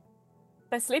 you know,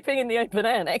 they're sleeping in the open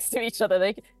air next to each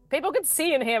other. People can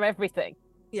see and hear everything.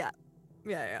 Yeah.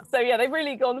 So they've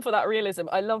really gone for that realism.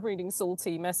 I love reading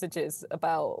salty messages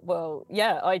about,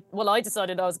 I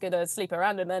decided I was going to sleep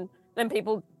around and then then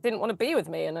people didn't want to be with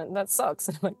me, and that sucks.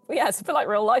 And I'm like, well, yeah, it's a bit like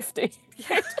real life, dude.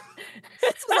 Yeah.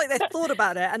 It's like they've thought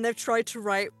about it and they've tried to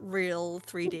write real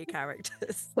 3D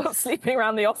characters. Stop sleeping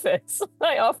around the office.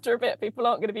 Like after a bit, people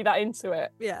aren't going to be that into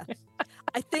it. Yeah.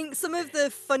 I think some of the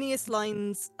funniest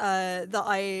lines that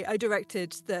I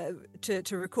directed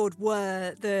to record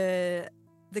were the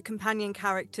companion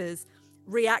characters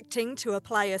reacting to a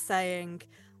player saying,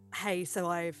 hey, so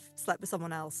I've slept with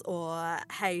someone else, or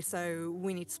hey, so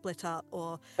we need to split up,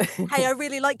 or hey, I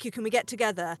really like you, can we get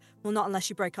together? Well, not unless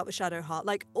you break up with Shadowheart.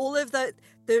 Like all of the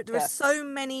there are so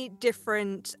many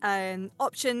different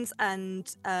options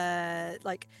and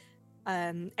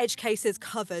edge cases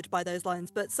covered by those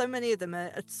lines, but so many of them are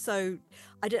so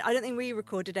I don't think we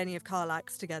recorded any of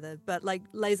Karlach's together, but like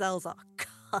Lae'zel's are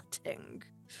cutting.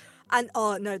 And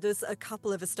oh no, there's a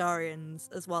couple of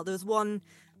Astarians as well. There was one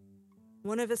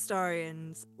of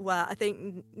Astarians where I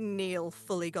think Neil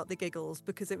fully got the giggles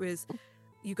because it was,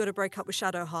 you got to break up with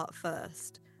Shadowheart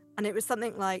first, and it was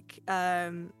something like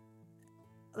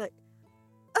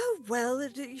oh well,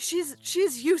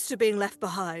 she's used to being left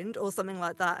behind or something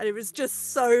like that, and it was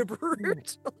just so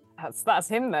brutal. That's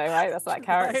him though, right? That's that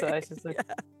character. Right? It's just a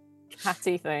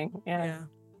catty thing. Yeah.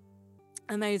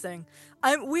 Amazing.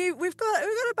 We've got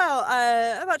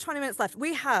about 20 minutes left.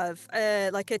 We have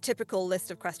like a typical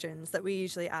list of questions that we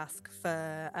usually ask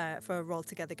for Roll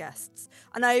Together guests,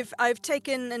 and I've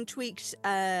taken and tweaked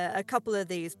a couple of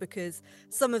these because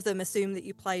some of them assume that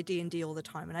you play D&D all the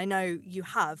time, and I know you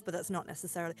have, but that's not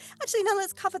necessarily. Actually, no.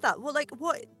 Let's cover that. Well, like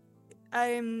what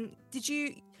did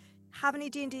you have any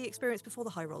D&D experience before the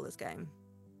High Rollers game?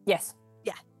 Yes.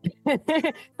 Yeah.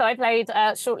 So I played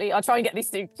shortly. I'll try and get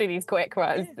these do these quick.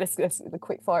 Right, let's the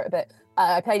quick fire a bit.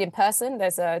 I played in person.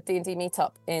 There's a D&D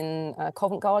meetup in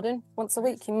Covent Garden once a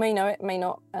week. You may know it, may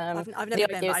not. I've never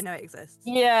been, but I know it exists.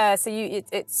 Yeah. So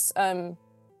it's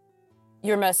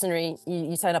you're a mercenary.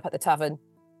 You turn up at the tavern.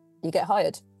 You get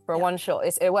hired for a one shot.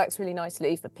 It works really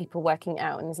nicely for people working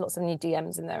out, and there's lots of new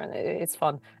DMs in there, and it's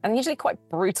fun and usually quite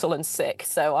brutal and sick.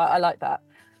 So I like that.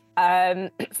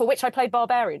 For which I played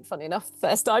Barbarian, funny enough,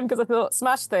 first time, because I thought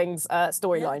smash things,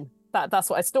 storyline. That's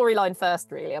what a storyline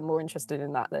first, really. I'm more interested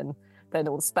in that than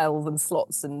all the spells and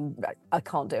slots, and I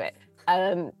can't do it.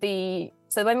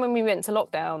 So then when we went to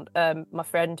lockdown, my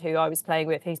friend who I was playing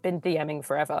with, he's been DMing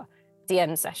forever,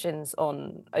 DM sessions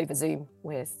over Zoom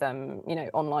with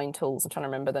online tools. I'm trying to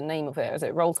remember the name of it. Was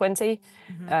it Roll20?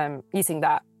 Mm-hmm. Using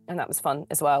that, and that was fun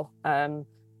as well.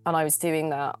 And I was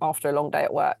doing that after a long day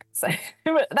at work. So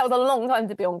that was a long time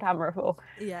to be on camera for.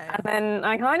 Yeah. And then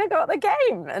I kind of got the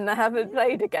game and I haven't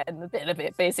played again. A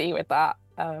bit busy with that.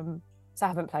 So I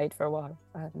haven't played for a while.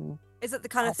 Is it the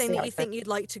kind of thing that you think you'd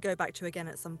like to go back to again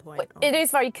at some point? It is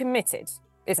very committed,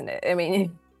 isn't it? I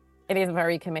mean, it is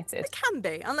very committed. It can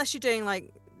be, unless you're doing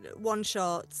like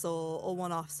one-shots or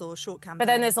one-offs or short campaigns. But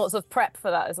then there's lots of prep for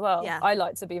that as well. Yeah. I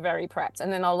like to be very prepped,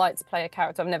 and then I'll like to play a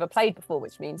character I've never played before,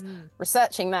 which means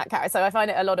researching that character. So I find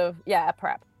it a lot of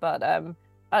prep. But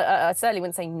I certainly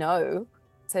wouldn't say no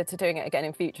to doing it again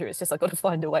in future. It's just I've got to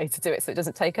find a way to do it so it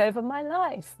doesn't take over my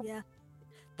life. Yeah,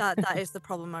 that is the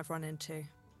problem I've run into.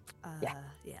 Yeah.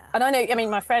 And I know. I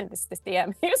mean, my friend, this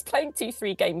DM, he was playing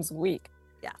 2-3 games a week.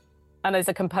 Yeah. And as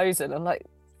a composer, and I'm like,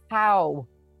 how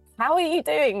are you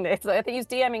doing this? I think he was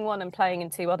DMing one and playing in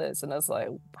 2 others, and I was like,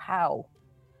 how?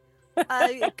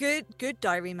 Good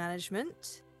diary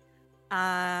management,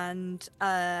 and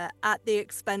at the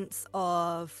expense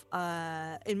of,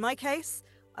 in my case,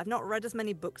 I've not read as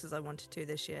many books as I wanted to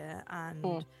this year,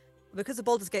 and because of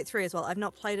Baldur's Gate 3 as well, I've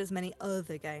not played as many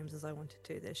other games as I wanted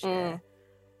to this year.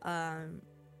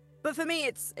 But for me,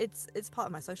 it's part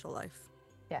of my social life.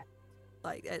 Yeah,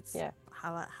 like it's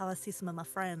how I see some of my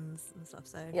friends and stuff.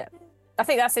 So yeah. I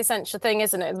think that's the essential thing,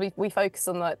 isn't it? We focus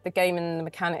on the game and the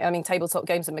mechanic. I mean, tabletop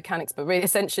games and mechanics, but really,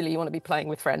 essentially, you want to be playing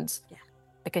with friends. Yeah.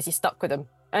 Because you're stuck with them.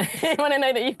 And you want to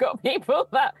know that you've got people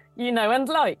that you know and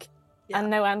like,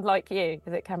 and know and like you,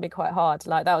 because it can be quite hard.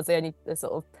 Like that was the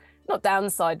sort of not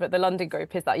downside, but the London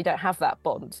group is that you don't have that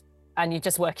bond, and you're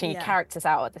just working your characters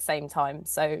out at the same time.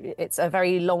 So it's a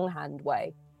very longhand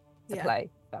way to play.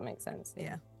 If that makes sense.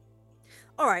 Yeah.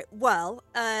 All right, well,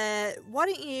 why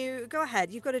don't you go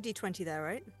ahead? You've got a D20 there,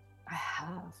 right? I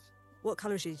have. What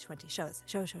colour is your D20? Show us.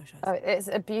 Oh, it's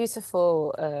a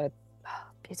beautiful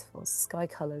sky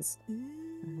colours.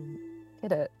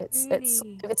 Get it?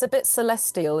 It's a bit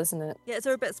celestial, isn't it? Yeah, is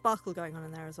there a bit of sparkle going on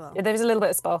in there as well? Yeah, there's a little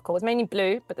bit of sparkle. It's mainly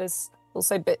blue, but there's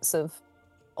also bits of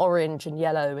orange and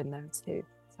yellow in there too.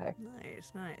 So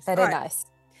nice. Very nice.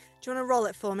 Do you want to roll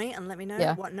it for me and let me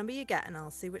know what number you get, and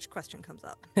I'll see which question comes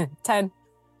up? 10.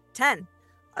 10.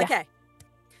 Okay.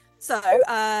 So,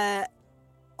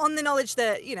 on the knowledge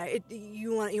that, you know,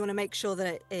 you want to make sure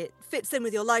that it fits in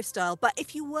with your lifestyle. But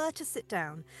if you were to sit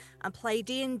down and play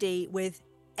D&D with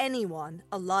anyone,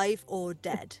 alive or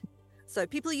dead, so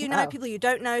people you know, Wow. people you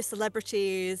don't know,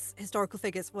 celebrities, historical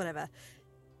figures, whatever,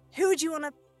 who would you want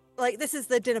to, like, this is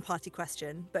the dinner party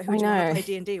question, but who would you want to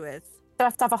play D&D with? Do I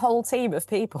have to have a whole team of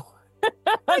people?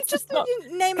 Like, just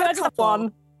name Can a I just have couple.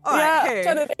 one? All Yeah, right, I'm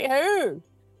trying to think who.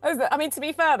 I mean, to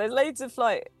be fair, there's loads of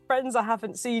like friends I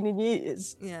haven't seen in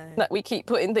years that we keep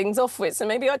putting things off with. So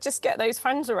maybe I'd just get those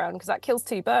friends around because that kills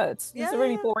two birds. It's a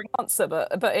really boring answer, but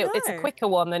it's a quicker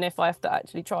one than if I have to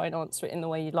actually try and answer it in the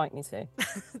way you'd like me to.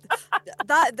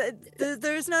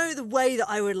 There's no the way that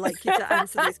I would like you to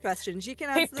answer these questions. You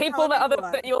can answer people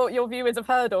that your viewers have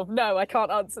heard of. No, I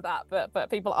can't answer that. But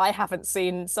people I haven't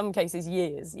seen, in some cases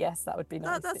years. Yes, that would be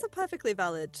nice. That's a perfectly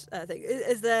valid thing.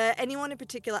 Is there anyone in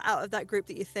particular out of that group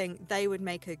that you think they would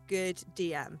make a good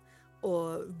DM,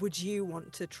 or would you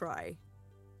want to try?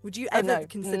 Would you ever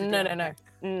consider?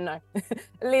 No.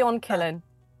 Leon Killen.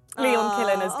 Leon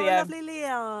Killen as DM. Oh, lovely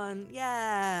Leon.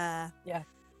 Yeah.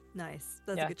 Nice.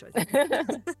 That's a good choice.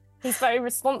 He's very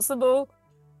responsible,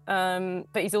 but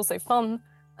he's also fun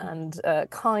and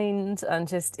kind and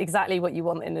just exactly what you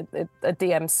want in a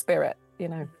DM spirit, you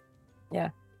know. Yeah.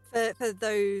 For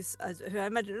those who I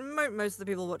imagine most of the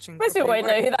people watching most people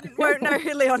won't know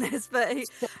who Leon is, but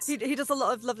he does a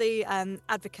lot of lovely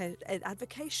advocacy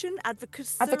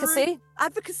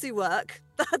work.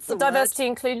 That's the diversity,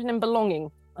 inclusion, and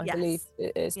belonging. I believe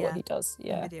is what he does.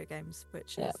 Yeah, video games,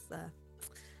 which is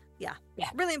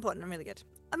really important and really good.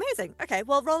 Amazing. Okay,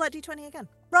 well, roll that d20 again.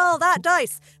 Roll that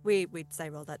dice. We'd say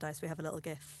roll that dice. We have a little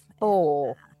gif.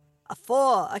 4. A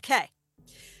 4. Okay.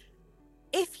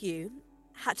 If you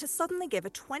had to suddenly give a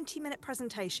 20-minute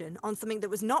presentation on something that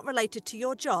was not related to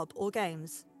your job or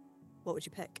games, what would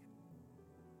you pick?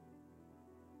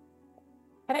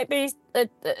 Can it be...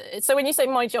 so when you say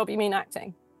my job, you mean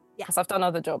acting? Yeah. Because I've done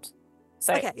other jobs.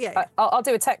 So okay, yeah. I'll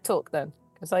do a tech talk then,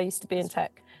 because I used to be in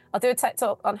tech. I'll do a tech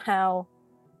talk on how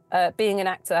being an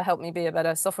actor helped me be a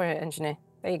better software engineer.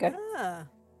 There you go.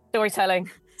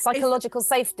 Storytelling. Psychological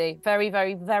safety. Very,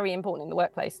 very, very important in the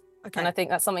workplace. Okay. And I think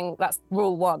that's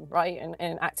rule 1, right,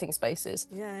 in acting spaces.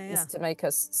 Is to make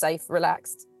us safe,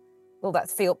 relaxed. All that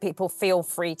people feel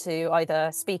free to either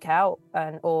speak out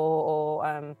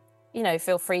or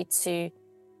feel free to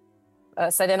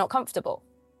say they're not comfortable.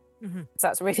 Mm-hmm. So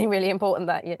that's really, really important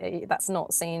that that's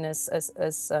not seen as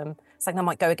something that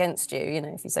might go against you,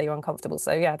 if you say you're uncomfortable.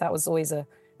 So yeah, that was always a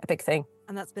big thing.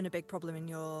 And that's been a big problem in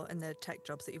the tech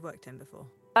jobs that you've worked in before?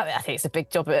 I think it's a big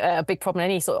problem in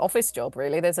any sort of office job,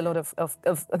 really. There's a lot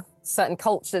of certain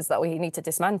cultures that we need to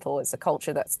dismantle. It's a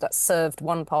culture that's served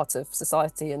one part of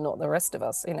society and not the rest of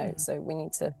us, Mm-hmm. So we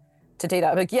need to do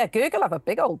that. But yeah, Google have a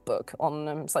big old book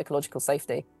on psychological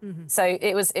safety. Mm-hmm. So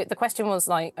the question was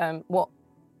like,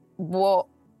 what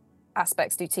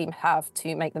aspects do teams have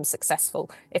to make them successful?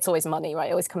 It's always money, right?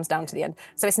 It always comes down to the end.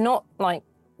 So it's not like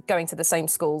going to the same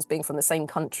schools, being from the same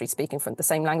country, speaking from the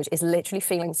same language. It's literally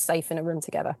feeling safe in a room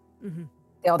together. Mm-hmm.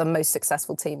 They are the most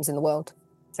successful teams in the world.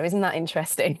 So isn't that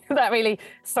interesting? That really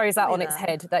throws that on its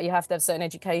head, that you have to have certain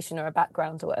education or a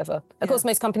background or whatever. Of course,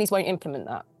 most companies won't implement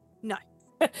that. No.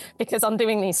 Because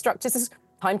undoing these structures is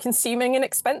time-consuming and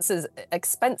expensive,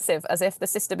 as if the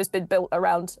system has been built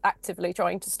around actively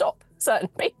trying to stop certain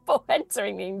people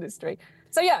entering the industry.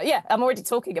 So yeah, I'm already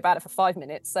talking about it for 5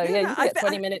 minutes. So you can get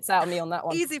 20 minutes out of me on that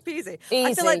one. Easy peasy.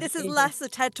 I feel like this is less a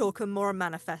TED Talk and more a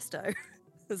manifesto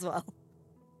as well.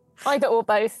 Either or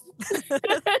both.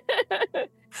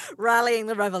 Rallying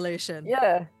the revolution.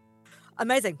 Yeah.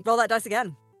 Amazing. Roll that dice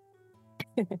again.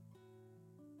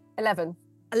 11.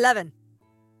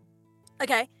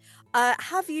 Okay.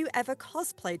 Have you ever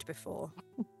cosplayed before?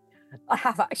 I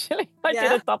have actually. I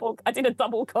did a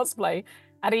double cosplay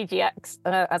at EGX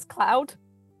as Cloud.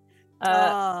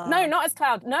 No, not as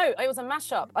Cloud. No, it was a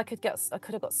mashup. I could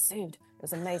have got sued. It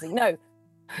was amazing. No.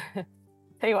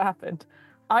 Tell you what happened.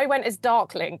 I went as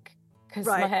Dark Link because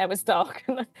my hair was dark,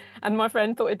 and my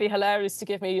friend thought it'd be hilarious to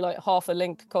give me like half a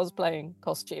Link cosplaying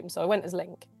costume. So I went as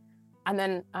Link, and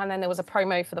then there was a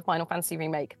promo for the Final Fantasy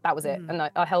remake. That was it, and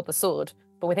I held the sword.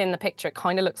 But within the picture, it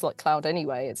kind of looks like Cloud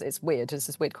anyway. It's weird. It's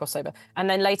this weird crossover. And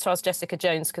then later I was Jessica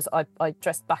Jones because I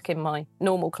dressed back in my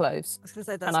normal clothes. I was going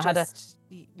to say that's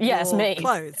it's me.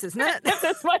 Clothes, isn't it?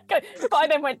 That's my clothes. But I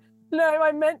then went, no,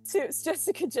 I meant to. It's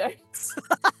Jessica Jones.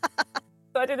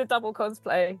 So I did a double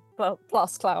cosplay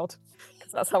plus Cloud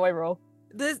because that's how I roll.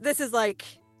 This is a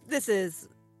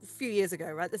few years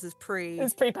ago, right? This is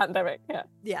It's pre-pandemic.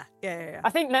 Yeah.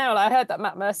 I think now I heard that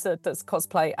Matt Mercer does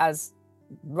cosplay as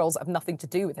roles that have nothing to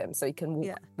do with him, so he can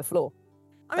walk the floor.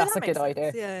 I mean, That's that a good makes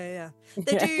sense. idea. Yeah.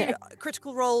 They do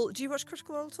Critical Role. Do you watch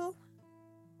Critical Role at all?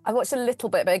 I watched a little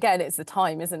bit, but again, it's the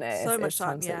time, isn't it? So It's much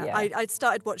time, yeah. I'd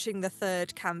started watching the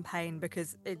third campaign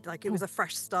because it was a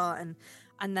fresh start,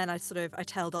 and then I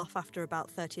tailed off after about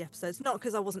 30 episodes. Not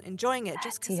because I wasn't enjoying it,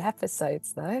 just 30 because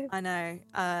episodes though. I know.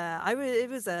 It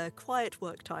was a quiet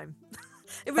work time.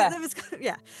 It Fair. was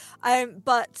yeah.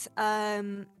 But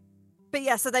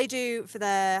yeah, so they do for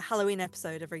their Halloween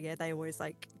episode every year. They always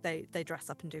they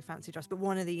dress up and do fancy dress. But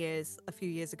one of the years, a few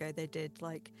years ago, they did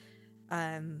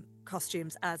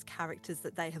costumes as characters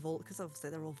that they have all, because obviously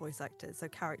they're all voice actors, so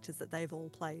characters that they've all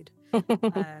played,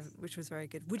 which was very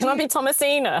good. Can I be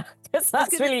Thomasina? Because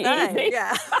that's really easy.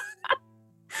 Yeah.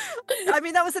 I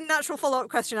mean, that was a natural follow-up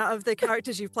question. Out of the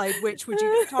characters you've played, which would you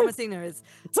be Thomasina as?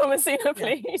 Thomasina,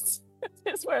 please.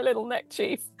 Just wear a little neck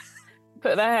chief.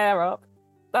 Put their hair up.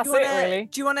 That's it, really.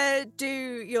 Do you want to do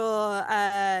your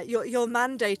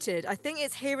mandated? I think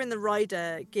it's here in the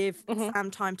rider. Give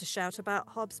Sam time to shout about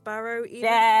Hobbs Barrow.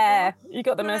 Yeah, you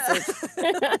got the message.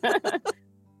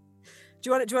 Do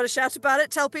you want to shout about it?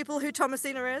 Tell people who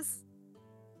Thomasina is.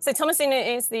 So Thomasina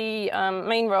is the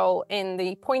main role in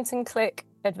the point-and-click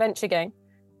adventure game.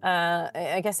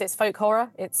 I guess it's folk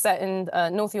horror. It's set in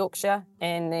North Yorkshire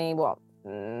in the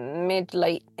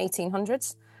mid-late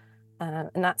 1800s,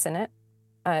 and that's in it.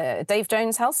 Dave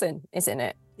Jones Helson is in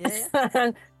it. Yeah.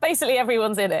 And basically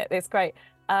everyone's in it. It's great.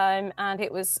 And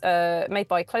it was made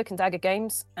by Cloak and Dagger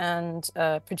Games and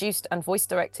produced and voice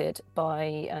directed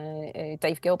by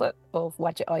Dave Gilbert of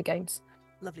Wadget Eye Games.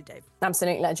 Lovely Dave.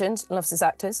 Absolute legend. Loves his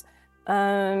actors.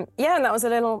 And that was a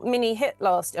little mini hit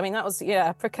last. I mean, that was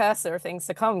a precursor of things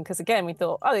to come, because again we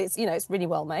thought, it's really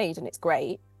well made and it's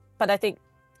great. But I think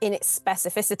in its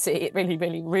specificity, it really,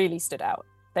 really, really stood out.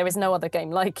 There is no other game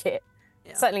like it.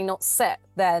 Yeah. Certainly not set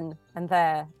then and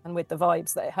there and with the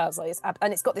vibes that it has.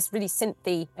 And it's got this really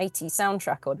synthy 80s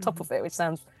soundtrack on top of it, which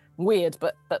sounds weird,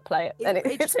 but play it. And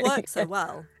it just works so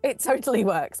well. It totally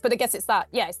works. But I guess it's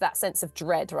that sense of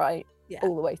dread, right? Yeah.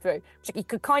 All the way through. Which you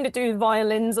could kind of do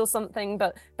violins or something,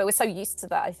 but we're so used to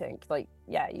that, I think. It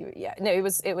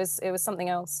was something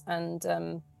else.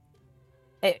 And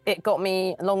it got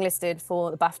me longlisted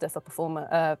for the BAFTA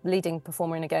for leading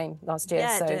performer in a game last year.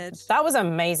 Yeah, so it did. That was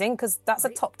amazing, because that's a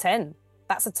top 10.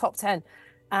 That's a top 10.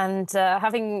 And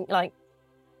having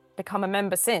become a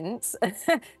member since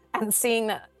and seeing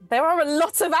that there are a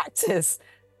lot of actors,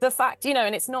 the fact,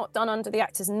 and it's not done under the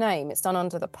actor's name, it's done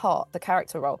under the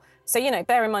character role. So,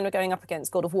 bear in mind we're going up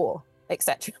against God of War,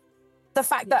 etc. The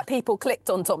fact that people clicked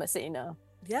on Thomasina.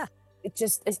 Yeah. It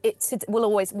will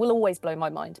always blow my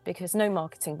mind, because no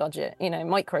marketing budget,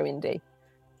 micro indie,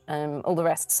 all the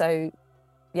rest. So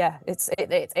yeah, it's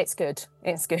good.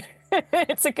 It's good.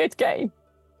 It's a good game.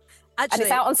 Actually, and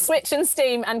it's out on Switch and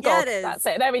Steam and GOG. It is. That's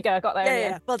it. There we go. I got there.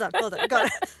 Yeah. Well done. Got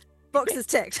it. Boxes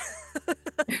ticked.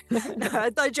 No,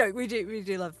 I joke. We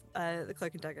do love the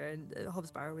Cloak and Dagger, and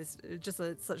Hobbs Barrow is just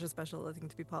such a special thing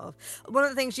to be part of. One of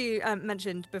the things you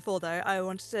mentioned before, though, I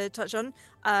wanted to touch on,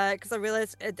 because I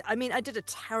realised, I did a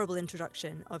terrible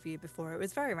introduction of you before. It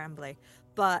was very rambly,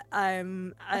 but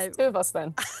That's two of us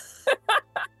then.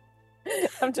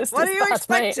 I'm just. What are you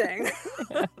expecting?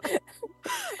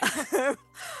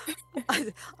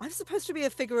 I'm supposed to be a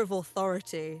figure of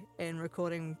authority in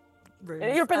recording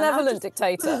rooms. You're a benevolent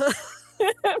dictator.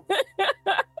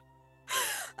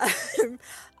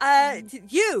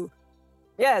 You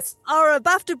Yes. are a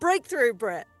BAFTA breakthrough,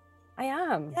 Brit. I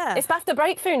am. Yeah. It's BAFTA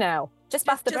breakthrough now. Just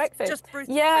BAFTA breakthrough.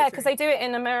 Yeah, because they do it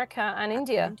in America and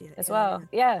India as well.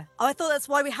 Yeah. Oh, I thought that's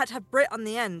why we had to have Brit on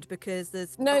the end, because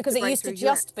there's no, because it used to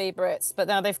just be Brits, but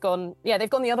now they've gone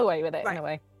the other way with it in a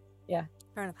way. Yeah.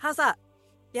 Fair enough. How's that?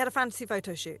 You had a fantasy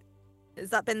photo shoot. Has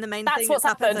that been the main thing? That's what's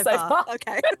happened so far.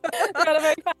 Okay. We had a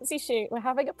very fancy shoot. We're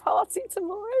having a party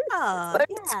tomorrow. Oh,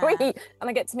 sweet. And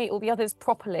I get to meet all the others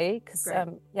properly, because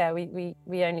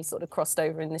we only sort of crossed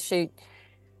over in the shoot.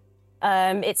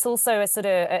 It's also a sort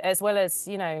of, as well as,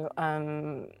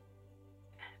 I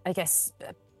guess,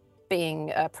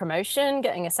 being a promotion,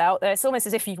 getting us out there. It's almost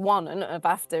as if you've won a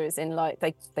BAFTA, as in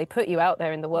they put you out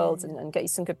there in the world and get you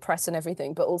some good press and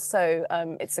everything. But also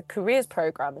it's a careers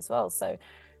program as well.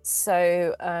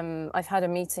 So I've had a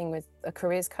meeting with a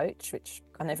careers coach, which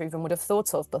I never even would have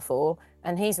thought of before.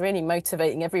 And he's really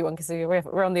motivating everyone, because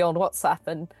we're on the old WhatsApp,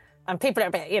 and people are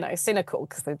a bit, cynical,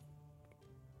 because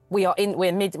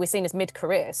we're seen as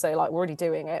mid-career, so we're already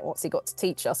doing it. What's he got to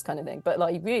teach us, kind of thing? But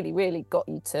he really, really got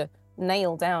you to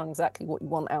nail down exactly what you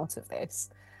want out of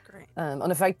this. Great. On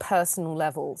a very personal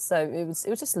level. So it was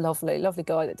just lovely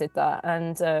guy that did that.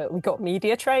 And we got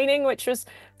media training, which was,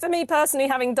 for me personally,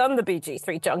 having done the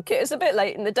BG3 junket, it's a bit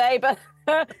late in the day, but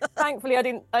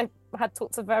thankfully I had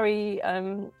talked to very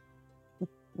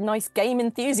nice game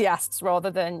enthusiasts rather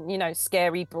than,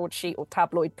 scary broadsheet or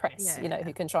tabloid press,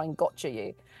 who can try and gotcha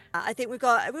you. I think we've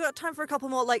got time for a couple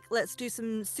more. Let's do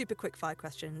some super quick fire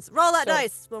questions. Roll that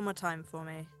dice one more time for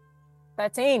me.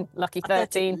 13. Lucky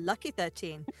 13. Lucky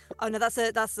 13. Oh no,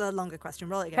 that's a longer question.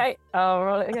 Roll it again. Okay, I'll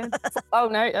roll it again. Oh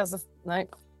no, no.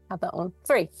 Had that one.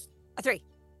 3. A 3.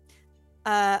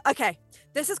 Okay.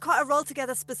 This is quite a roll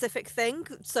together specific thing,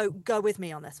 so go with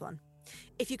me on this one.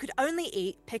 If you could only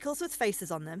eat pickles with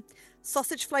faces on them,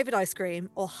 sausage flavoured ice cream,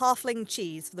 or halfling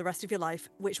cheese for the rest of your life,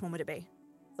 which one would it be?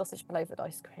 Sausage flavoured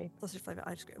ice cream. Sausage flavoured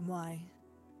ice cream. Why?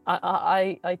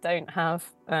 I don't have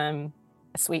a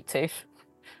sweet tooth.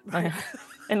 Right.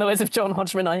 In the words of John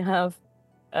Hodgman, I have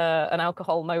an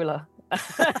alcohol molar.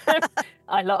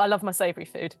 I love my savoury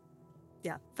food.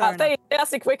 Yeah, fair enough.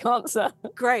 That's a quick answer.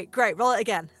 Great. Roll it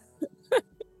again.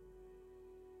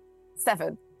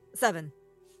 7. 7.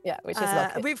 Yeah, which is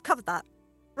lucky. We've covered that.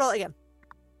 Roll it again.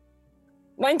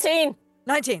 19.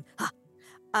 19.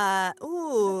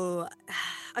 Ooh.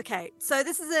 Okay, so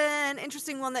this is an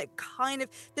interesting one that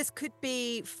this could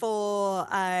be for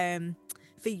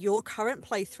your current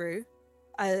playthrough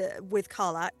with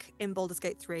Karlach in Baldur's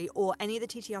Gate 3 or any of the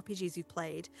TTRPGs you've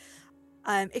played.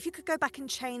 If you could go back and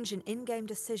change an in-game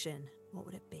decision, what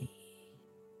would it be?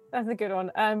 That's a good one.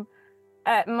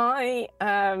 My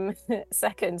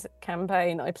second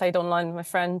campaign I played online with my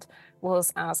friend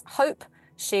was as Hope.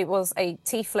 She was a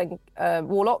tiefling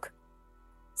warlock.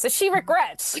 So she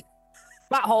regrets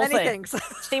that whole thing. Things.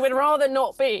 She would rather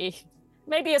not be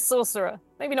maybe a sorcerer,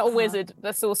 maybe not a wizard,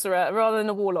 a sorcerer, rather than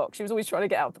a warlock. She was always trying to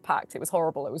get out of the pact. It was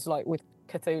horrible. It was like with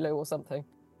Cthulhu or something.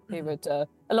 He would, a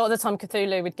lot of the time,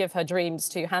 Cthulhu would give her dreams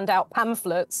to hand out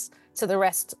pamphlets to the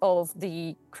rest of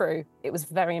the crew. It was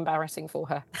very embarrassing for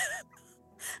her.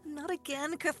 Not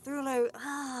again, Cthulhu.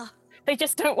 They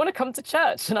just don't want to come to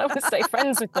church, and I want to stay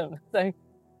friends with them. So,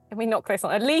 can we knock this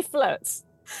on? Leaflets.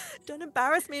 Don't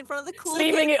embarrass me in front of the cool.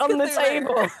 Leaving it on the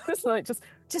table. It's like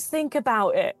just think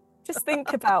about it. Just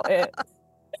think about it.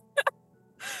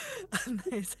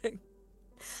 Amazing.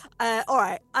 All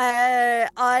right.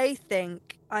 I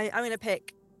think I'm gonna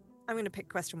pick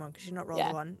question 1 because you're not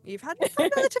rolled one. You've had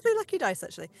relatively lucky dice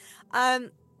actually. How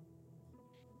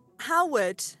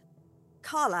would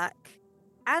Karlach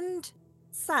and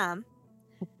Sam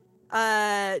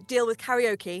deal with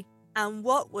karaoke, and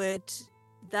what would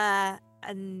their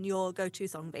and your go-to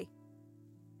song be?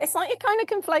 It's like you're kind of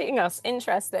conflating us.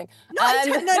 Interesting. No,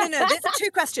 no. These are 2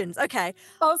 questions. Okay.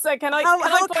 Also, can I? How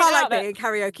would Karlach be in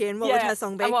karaoke, and what would her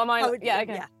song be? And what am I? Okay.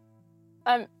 Yeah.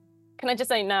 Can I just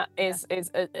say Nat is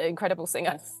an incredible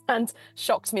singer and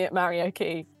shocked me at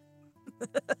karaoke.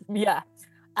 Yeah.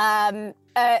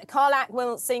 Karlach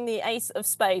will sing the Ace of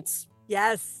Spades.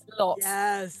 Yes. Lots.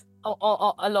 Yes.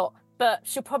 A lot. But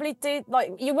she'll probably do,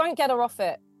 you won't get her off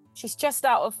it. She's just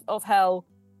out of hell.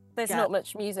 There's not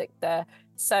much music there.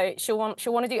 So she'll want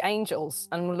to do Angels,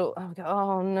 and we'll look,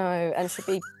 oh no, and she'll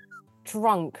be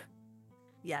drunk.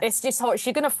 Yeah. It's just hot.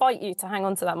 She's going to fight you to hang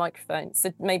on to that microphone.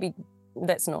 So maybe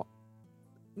let's not.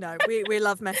 No, we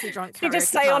love messy drunk karaoke. You just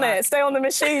stay on it, stay on the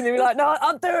machine, and be like, no,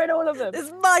 I'm doing all of them.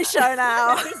 It's my show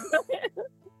now.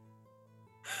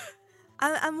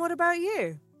 And what about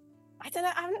you? I don't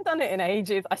know. I haven't done it in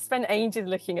ages. I spent ages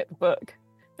looking at the book,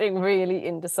 being really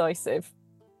indecisive.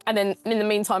 And then in the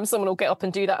meantime, someone will get up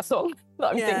and do that song that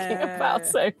I'm thinking about.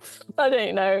 So I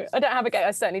don't know. I don't have a go. I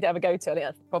certainly don't have a go-to. I think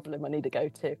that's the problem. I need a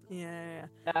go-to. Yeah.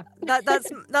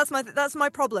 That's my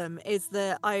problem, is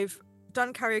that I've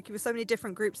done karaoke with so many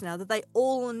different groups now that they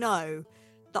all know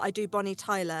that I do Bonnie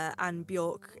Tyler and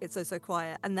Bjork, It's So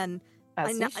Quiet, and then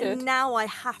now I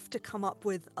have to come up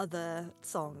with other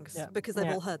songs because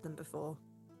they've all heard them before.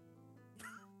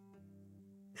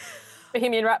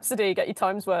 Bohemian Rhapsody, get your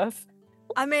time's worth.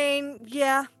 I mean,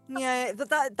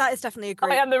 that is definitely a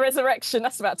group. I Am the Resurrection,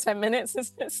 that's about 10 minutes,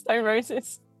 isn't it? Stone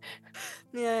Roses.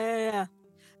 Yeah.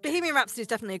 Bohemian Rhapsody is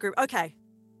definitely a group. Okay.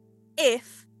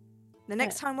 If the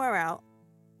next time we're out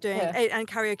doing and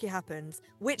karaoke happens,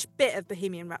 which bit of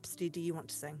Bohemian Rhapsody do you want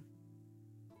to sing?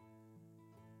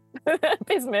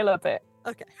 Bismillah bit.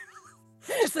 Okay.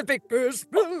 Just a big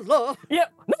Bismillah.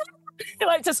 Yep.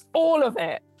 Like just all of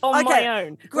it on my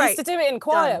own. Great. We used to do it in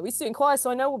choir. We used to do it in choir,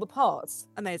 so I know all the parts.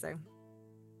 Amazing.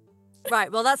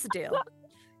 Right, well that's the deal.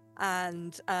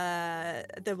 And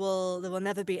there will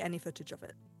never be any footage of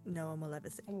it. No one will ever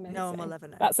see. Amazing. No one will ever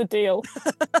know. That's a deal.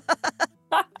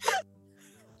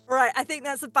 All right, I think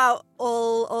that's about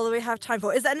all that we have time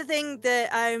for. Is there anything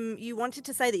that you wanted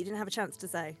to say that you didn't have a chance to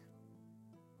say?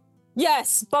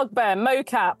 Yes, bugbear,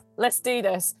 mocap. Let's do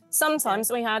this. Sometimes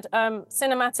we had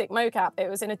cinematic mocap. It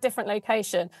was in a different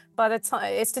location. By the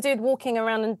time it's to do with walking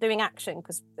around and doing action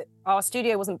because our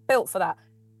studio wasn't built for that.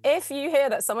 If you hear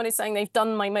that someone is saying they've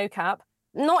done my mocap,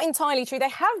 not entirely true. They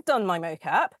have done my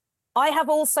mocap. I have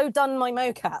also done my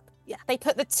mocap. Yeah. They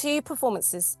put the two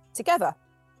performances together.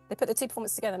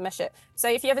 And mesh it. So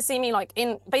if you ever see me like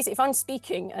basically if I'm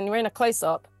speaking and you're in a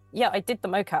close-up, yeah, I did the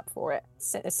mocap for it.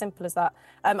 As simple as that.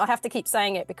 I have to keep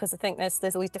saying it because I think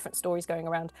there's all these different stories going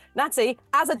around. Natty,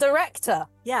 as a director,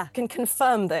 can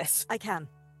confirm this. I can.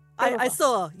 I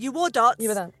saw you wore dots. You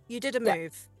were there. You did a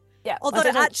move. Yeah. Although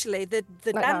actually, the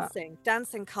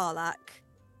dancing Karlach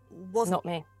wasn't.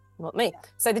 Not me.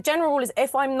 So the general rule is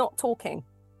if I'm not talking,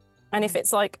 and if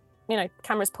it's like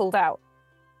cameras pulled out,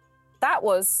 that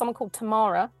was someone called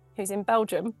Tamara, who's in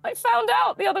Belgium. I found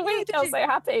out the other week. I was so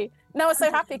happy. No, I was so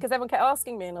happy because everyone kept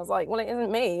asking me, and I was like, well, it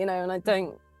isn't me, and I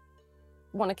don't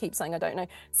want to keep saying I don't know.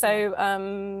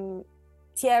 So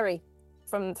Thierry,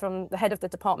 from the head of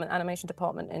the animation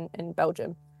department in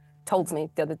Belgium, told me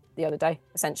the other day,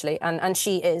 essentially, and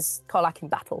she is Karlach in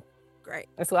battle. Great.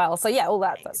 As well. So yeah, all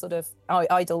that sort of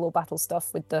idle or battle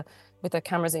stuff with the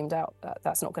camera zoomed out,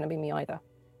 that's not going to be me either.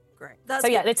 Great.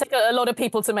 It took a lot of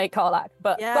people to make Karlach,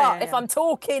 but if I'm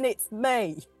talking, it's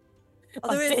me.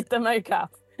 I did the mocap.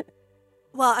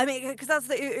 Well, I mean, because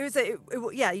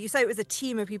you say it was a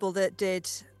team of people that did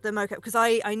the mocap, because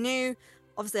I knew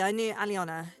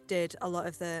Aliona did a lot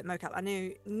of the mocap. I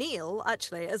knew Neil,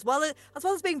 actually, as well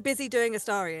as being busy doing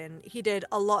Astarion, he did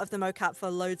a lot of the mocap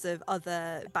for loads of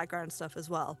other background stuff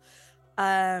as well.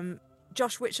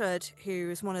 Josh Witchard, who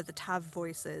is one of the Tav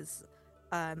voices,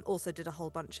 also did a whole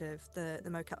bunch of the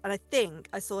mocap. And I think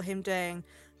I saw him doing,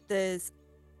 is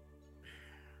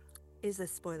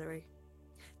this spoilery?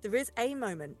 There is a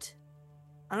moment,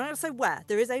 I'm not going to say where,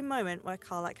 there is a moment where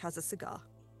Karlach has a cigar.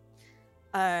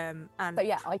 But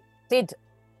yeah, I did.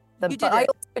 I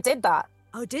also did that.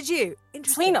 Oh, did you?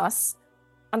 Interesting. Between us,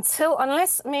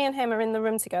 unless me and him are in the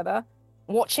room together,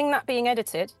 watching that being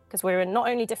edited, because we're in not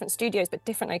only different studios but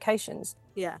different locations.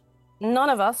 Yeah. None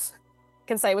of us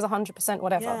can say it was 100%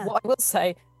 whatever. Yeah. What I will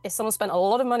say is someone spent a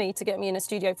lot of money to get me in a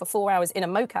studio for 4 hours in a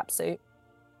mocap suit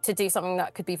to do something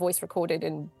that could be voice recorded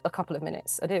in a couple of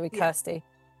minutes. I did it with Kirsty.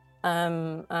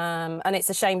 And it's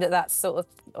a shame that that's sort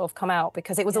of come out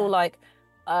because it was all like,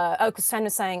 because Sam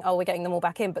was saying, we're getting them all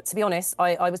back in. But to be honest,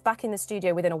 I was back in the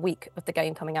studio within a week of the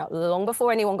game coming out, long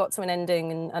before anyone got to an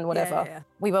ending and whatever. Yeah.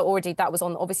 We were already, that was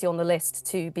obviously on the list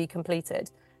to be completed,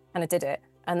 and I did it.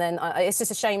 And then it's just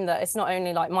a shame that it's not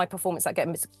only like my performance that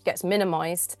gets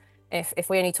minimized if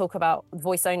we only talk about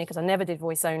voice only, because I never did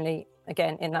voice only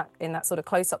again in that sort of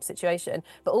close-up situation,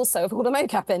 but also of all the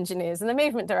mocap engineers and the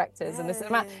movement directors and the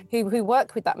cinema who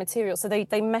work with that material. So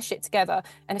they mesh it together.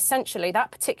 And essentially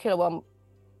that particular one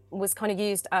was kind of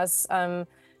used as,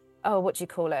 what do you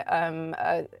call it?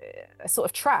 A sort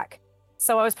of track.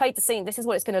 So I was played the scene. This is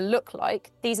what it's going to look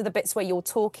like. These are the bits where you're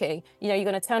talking. You're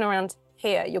going to turn around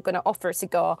here. You're going to offer a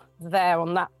cigar there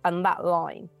on that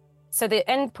line. So the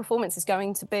end performance is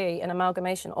going to be an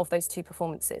amalgamation of those two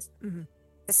performances. Mm-hmm.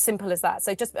 As simple as that.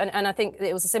 So just, and I think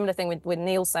it was a similar thing with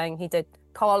Neil saying he did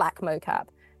Karlach mocap.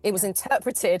 It was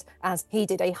interpreted as he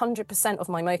did 100% of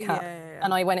my mocap,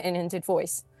 and I went in and did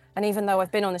voice. And even though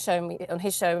I've been on the show on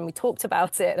his show and we talked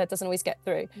about it, that doesn't always get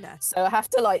through. No. So I have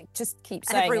to just keep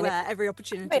saying everywhere, every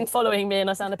opportunity. Been following me, and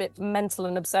I sound a bit mental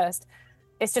and obsessed.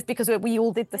 It's just because we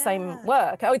all did the same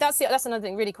work. Oh, that's another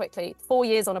thing. Really quickly, 4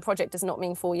 years on a project does not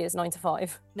mean 4 years 9 to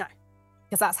 5. No,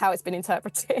 because that's how it's been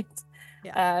interpreted.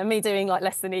 Yeah. Me doing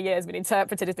less than a year has been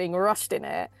interpreted as being rushed in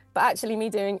it, but actually me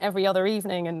doing every other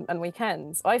evening and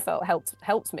weekends, I felt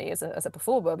helped me as a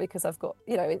performer, because I've got,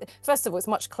 first of all, it's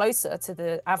much closer to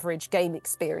the average game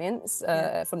experience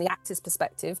from the actor's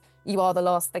perspective. You are the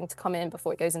last thing to come in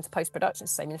before it goes into post-production.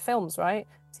 Same in films, right?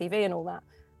 TV and all that.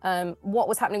 What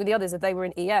was happening with the others is they were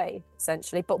in EA,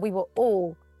 essentially, but we were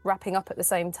all wrapping up at the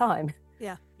same time.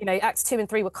 Yeah. Acts 2 and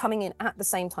 3 were coming in at the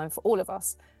same time for all of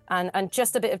us. And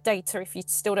just a bit of data, if you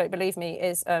still don't believe me,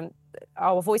 is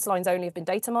our voice lines only have been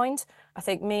data mined. I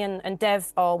think me and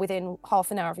Dev are within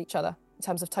half an hour of each other in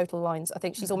terms of total lines. I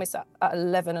think she's almost at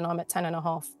 11 and I'm at 10 and a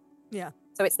half. Yeah.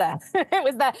 So it's there. It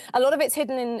was there. A lot of it's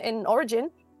hidden in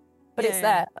Origin, but it's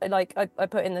there. I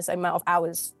put in the same amount of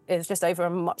hours. It's just over a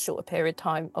much shorter period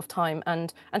of time.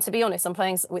 And to be honest, I'm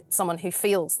playing with someone who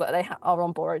feels that they are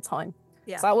on borrowed time.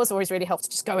 Yeah. So that was always really helpful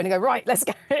to just go in and go, right, let's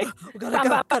go.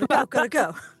 Gotta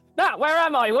go. Where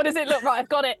am I? What does it look like? I've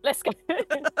got it. Let's go.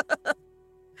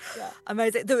 Yeah.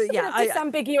 Amazing.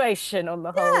 Disambiguation on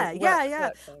the whole. Yeah.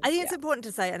 Work thing. I think it's important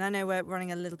to say, and I know we're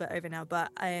running a little bit over now,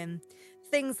 but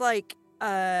things like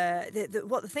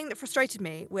the thing that frustrated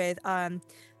me with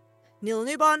Neil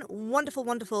Newbon, wonderful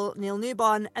Neil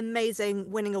Newbon, amazing,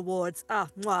 winning awards,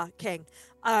 king,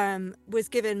 was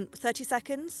given 30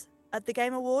 seconds at the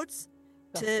Game Awards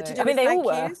to do his they thank all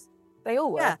were. yous. They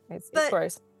all were. Yeah, it's but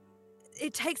gross.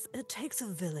 It takes a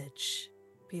village,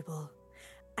 people,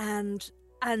 and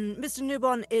Mr.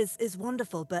 Newbon is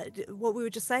wonderful, but what we were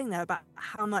just saying there about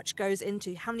how much goes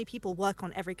into how many people work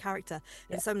on every character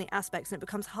in so many aspects, and it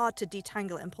becomes hard to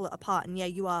detangle it and pull it apart. And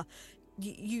you are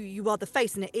the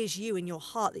face, and it is you in your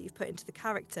heart that you've put into the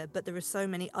character, but there are so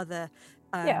many other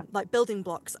like building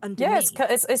blocks underneath.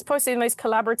 It's probably the most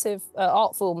collaborative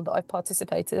art form that I've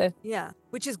participated in. Yeah,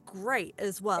 which is great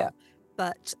as well.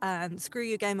 But screw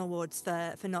you, Game Awards,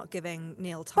 for not giving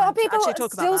Neil time to actually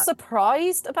talk about that. Are people still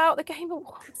surprised about the Game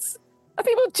Awards? Are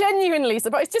people genuinely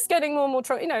surprised? It's just getting more and more,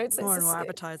 it's more and more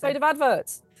advertising. It's a load of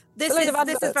adverts. This is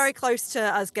very close to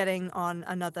us getting on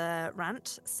another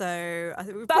rant, so I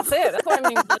think that's it. That's what I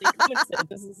mean. Bloody commented.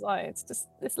 This is like it's just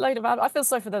this load of adverts. I feel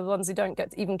sorry for the ones who don't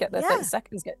get their 30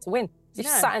 seconds get to win. You've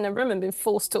sat in a room and been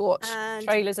forced to watch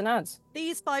trailers and ads.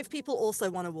 These 5 people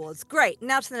also won awards. Great.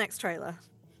 Now to the next trailer.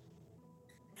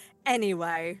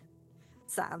 Anyway,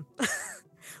 Sam,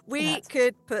 we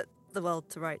could put the world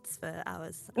to rights for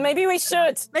hours. Maybe we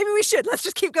should. Let's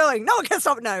just keep going. No one can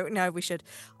stop. No, we should.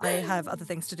 I have other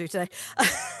things to do today.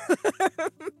 That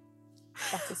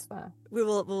is fair.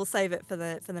 We'll save it for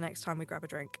the next time we grab a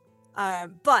drink.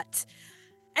 But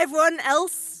everyone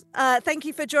else, thank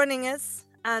you for joining us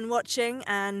and watching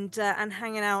and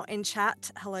hanging out in chat.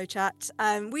 Hello, chat.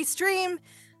 We stream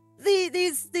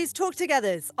these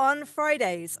talk-togethers on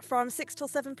Fridays from 6 till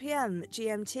 7 p.m.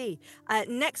 GMT.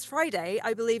 Next Friday,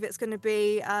 I believe it's going to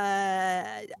be...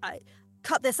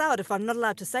 cut this out if I'm not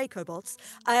allowed to say kobolds.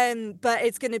 But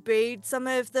it's going to be some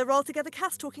of the Roll Together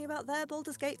cast talking about their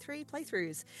Baldur's Gate 3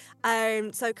 playthroughs.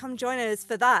 So come join us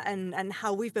for that and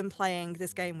how we've been playing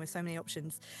this game with so many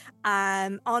options.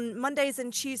 On Mondays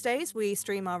and Tuesdays, we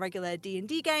stream our regular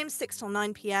D&D games, 6 till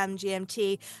 9 p.m.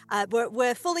 GMT.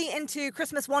 We're fully into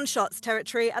Christmas one-shots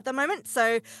territory at the moment.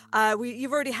 So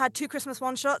you've already had 2 Christmas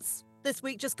one-shots this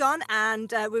week just gone,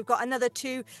 and we've got another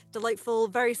 2 delightful,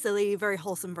 very silly, very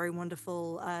wholesome, very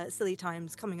wonderful silly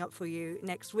times coming up for you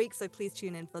next week, so please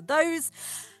tune in for those.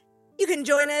 You can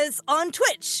join us on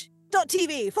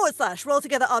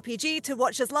twitch.tv/RollTogetherRPG to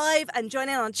watch us live and join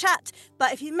in on chat.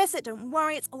 But if you miss it, don't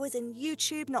worry, it's always in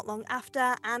YouTube not long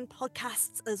after, and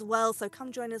podcasts as well, so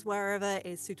come join us wherever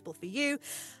is suitable for you.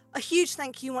 A huge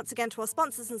thank you once again to our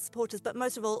sponsors and supporters, but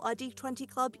most of all, our D20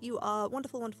 Club. You are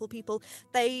wonderful, wonderful people.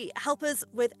 They help us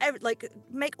with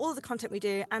make all of the content we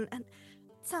do. And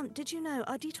Sam, did you know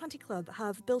our D20 Club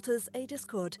have built us a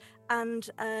Discord and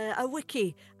a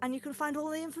wiki, and you can find all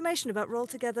the information about Roll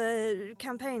Together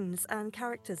campaigns and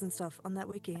characters and stuff on that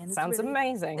wiki. And sounds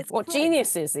amazing. What cool.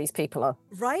 Geniuses these people are.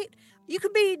 Right? You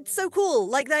can be so cool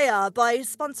like they are by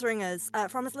sponsoring us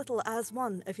from as little as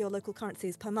 1 of your local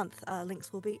currencies per month.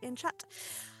 Links will be in chat.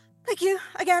 Thank you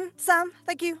again, Sam.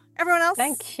 Thank you, everyone else.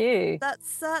 Thank you.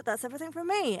 That's everything from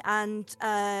me. And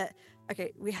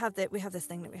okay, we have this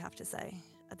thing that we have to say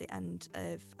at the end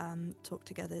of Talk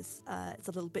Togethers. It's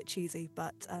a little bit cheesy,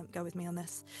 but go with me on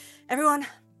this. Everyone,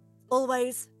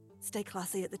 always stay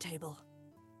classy at the table.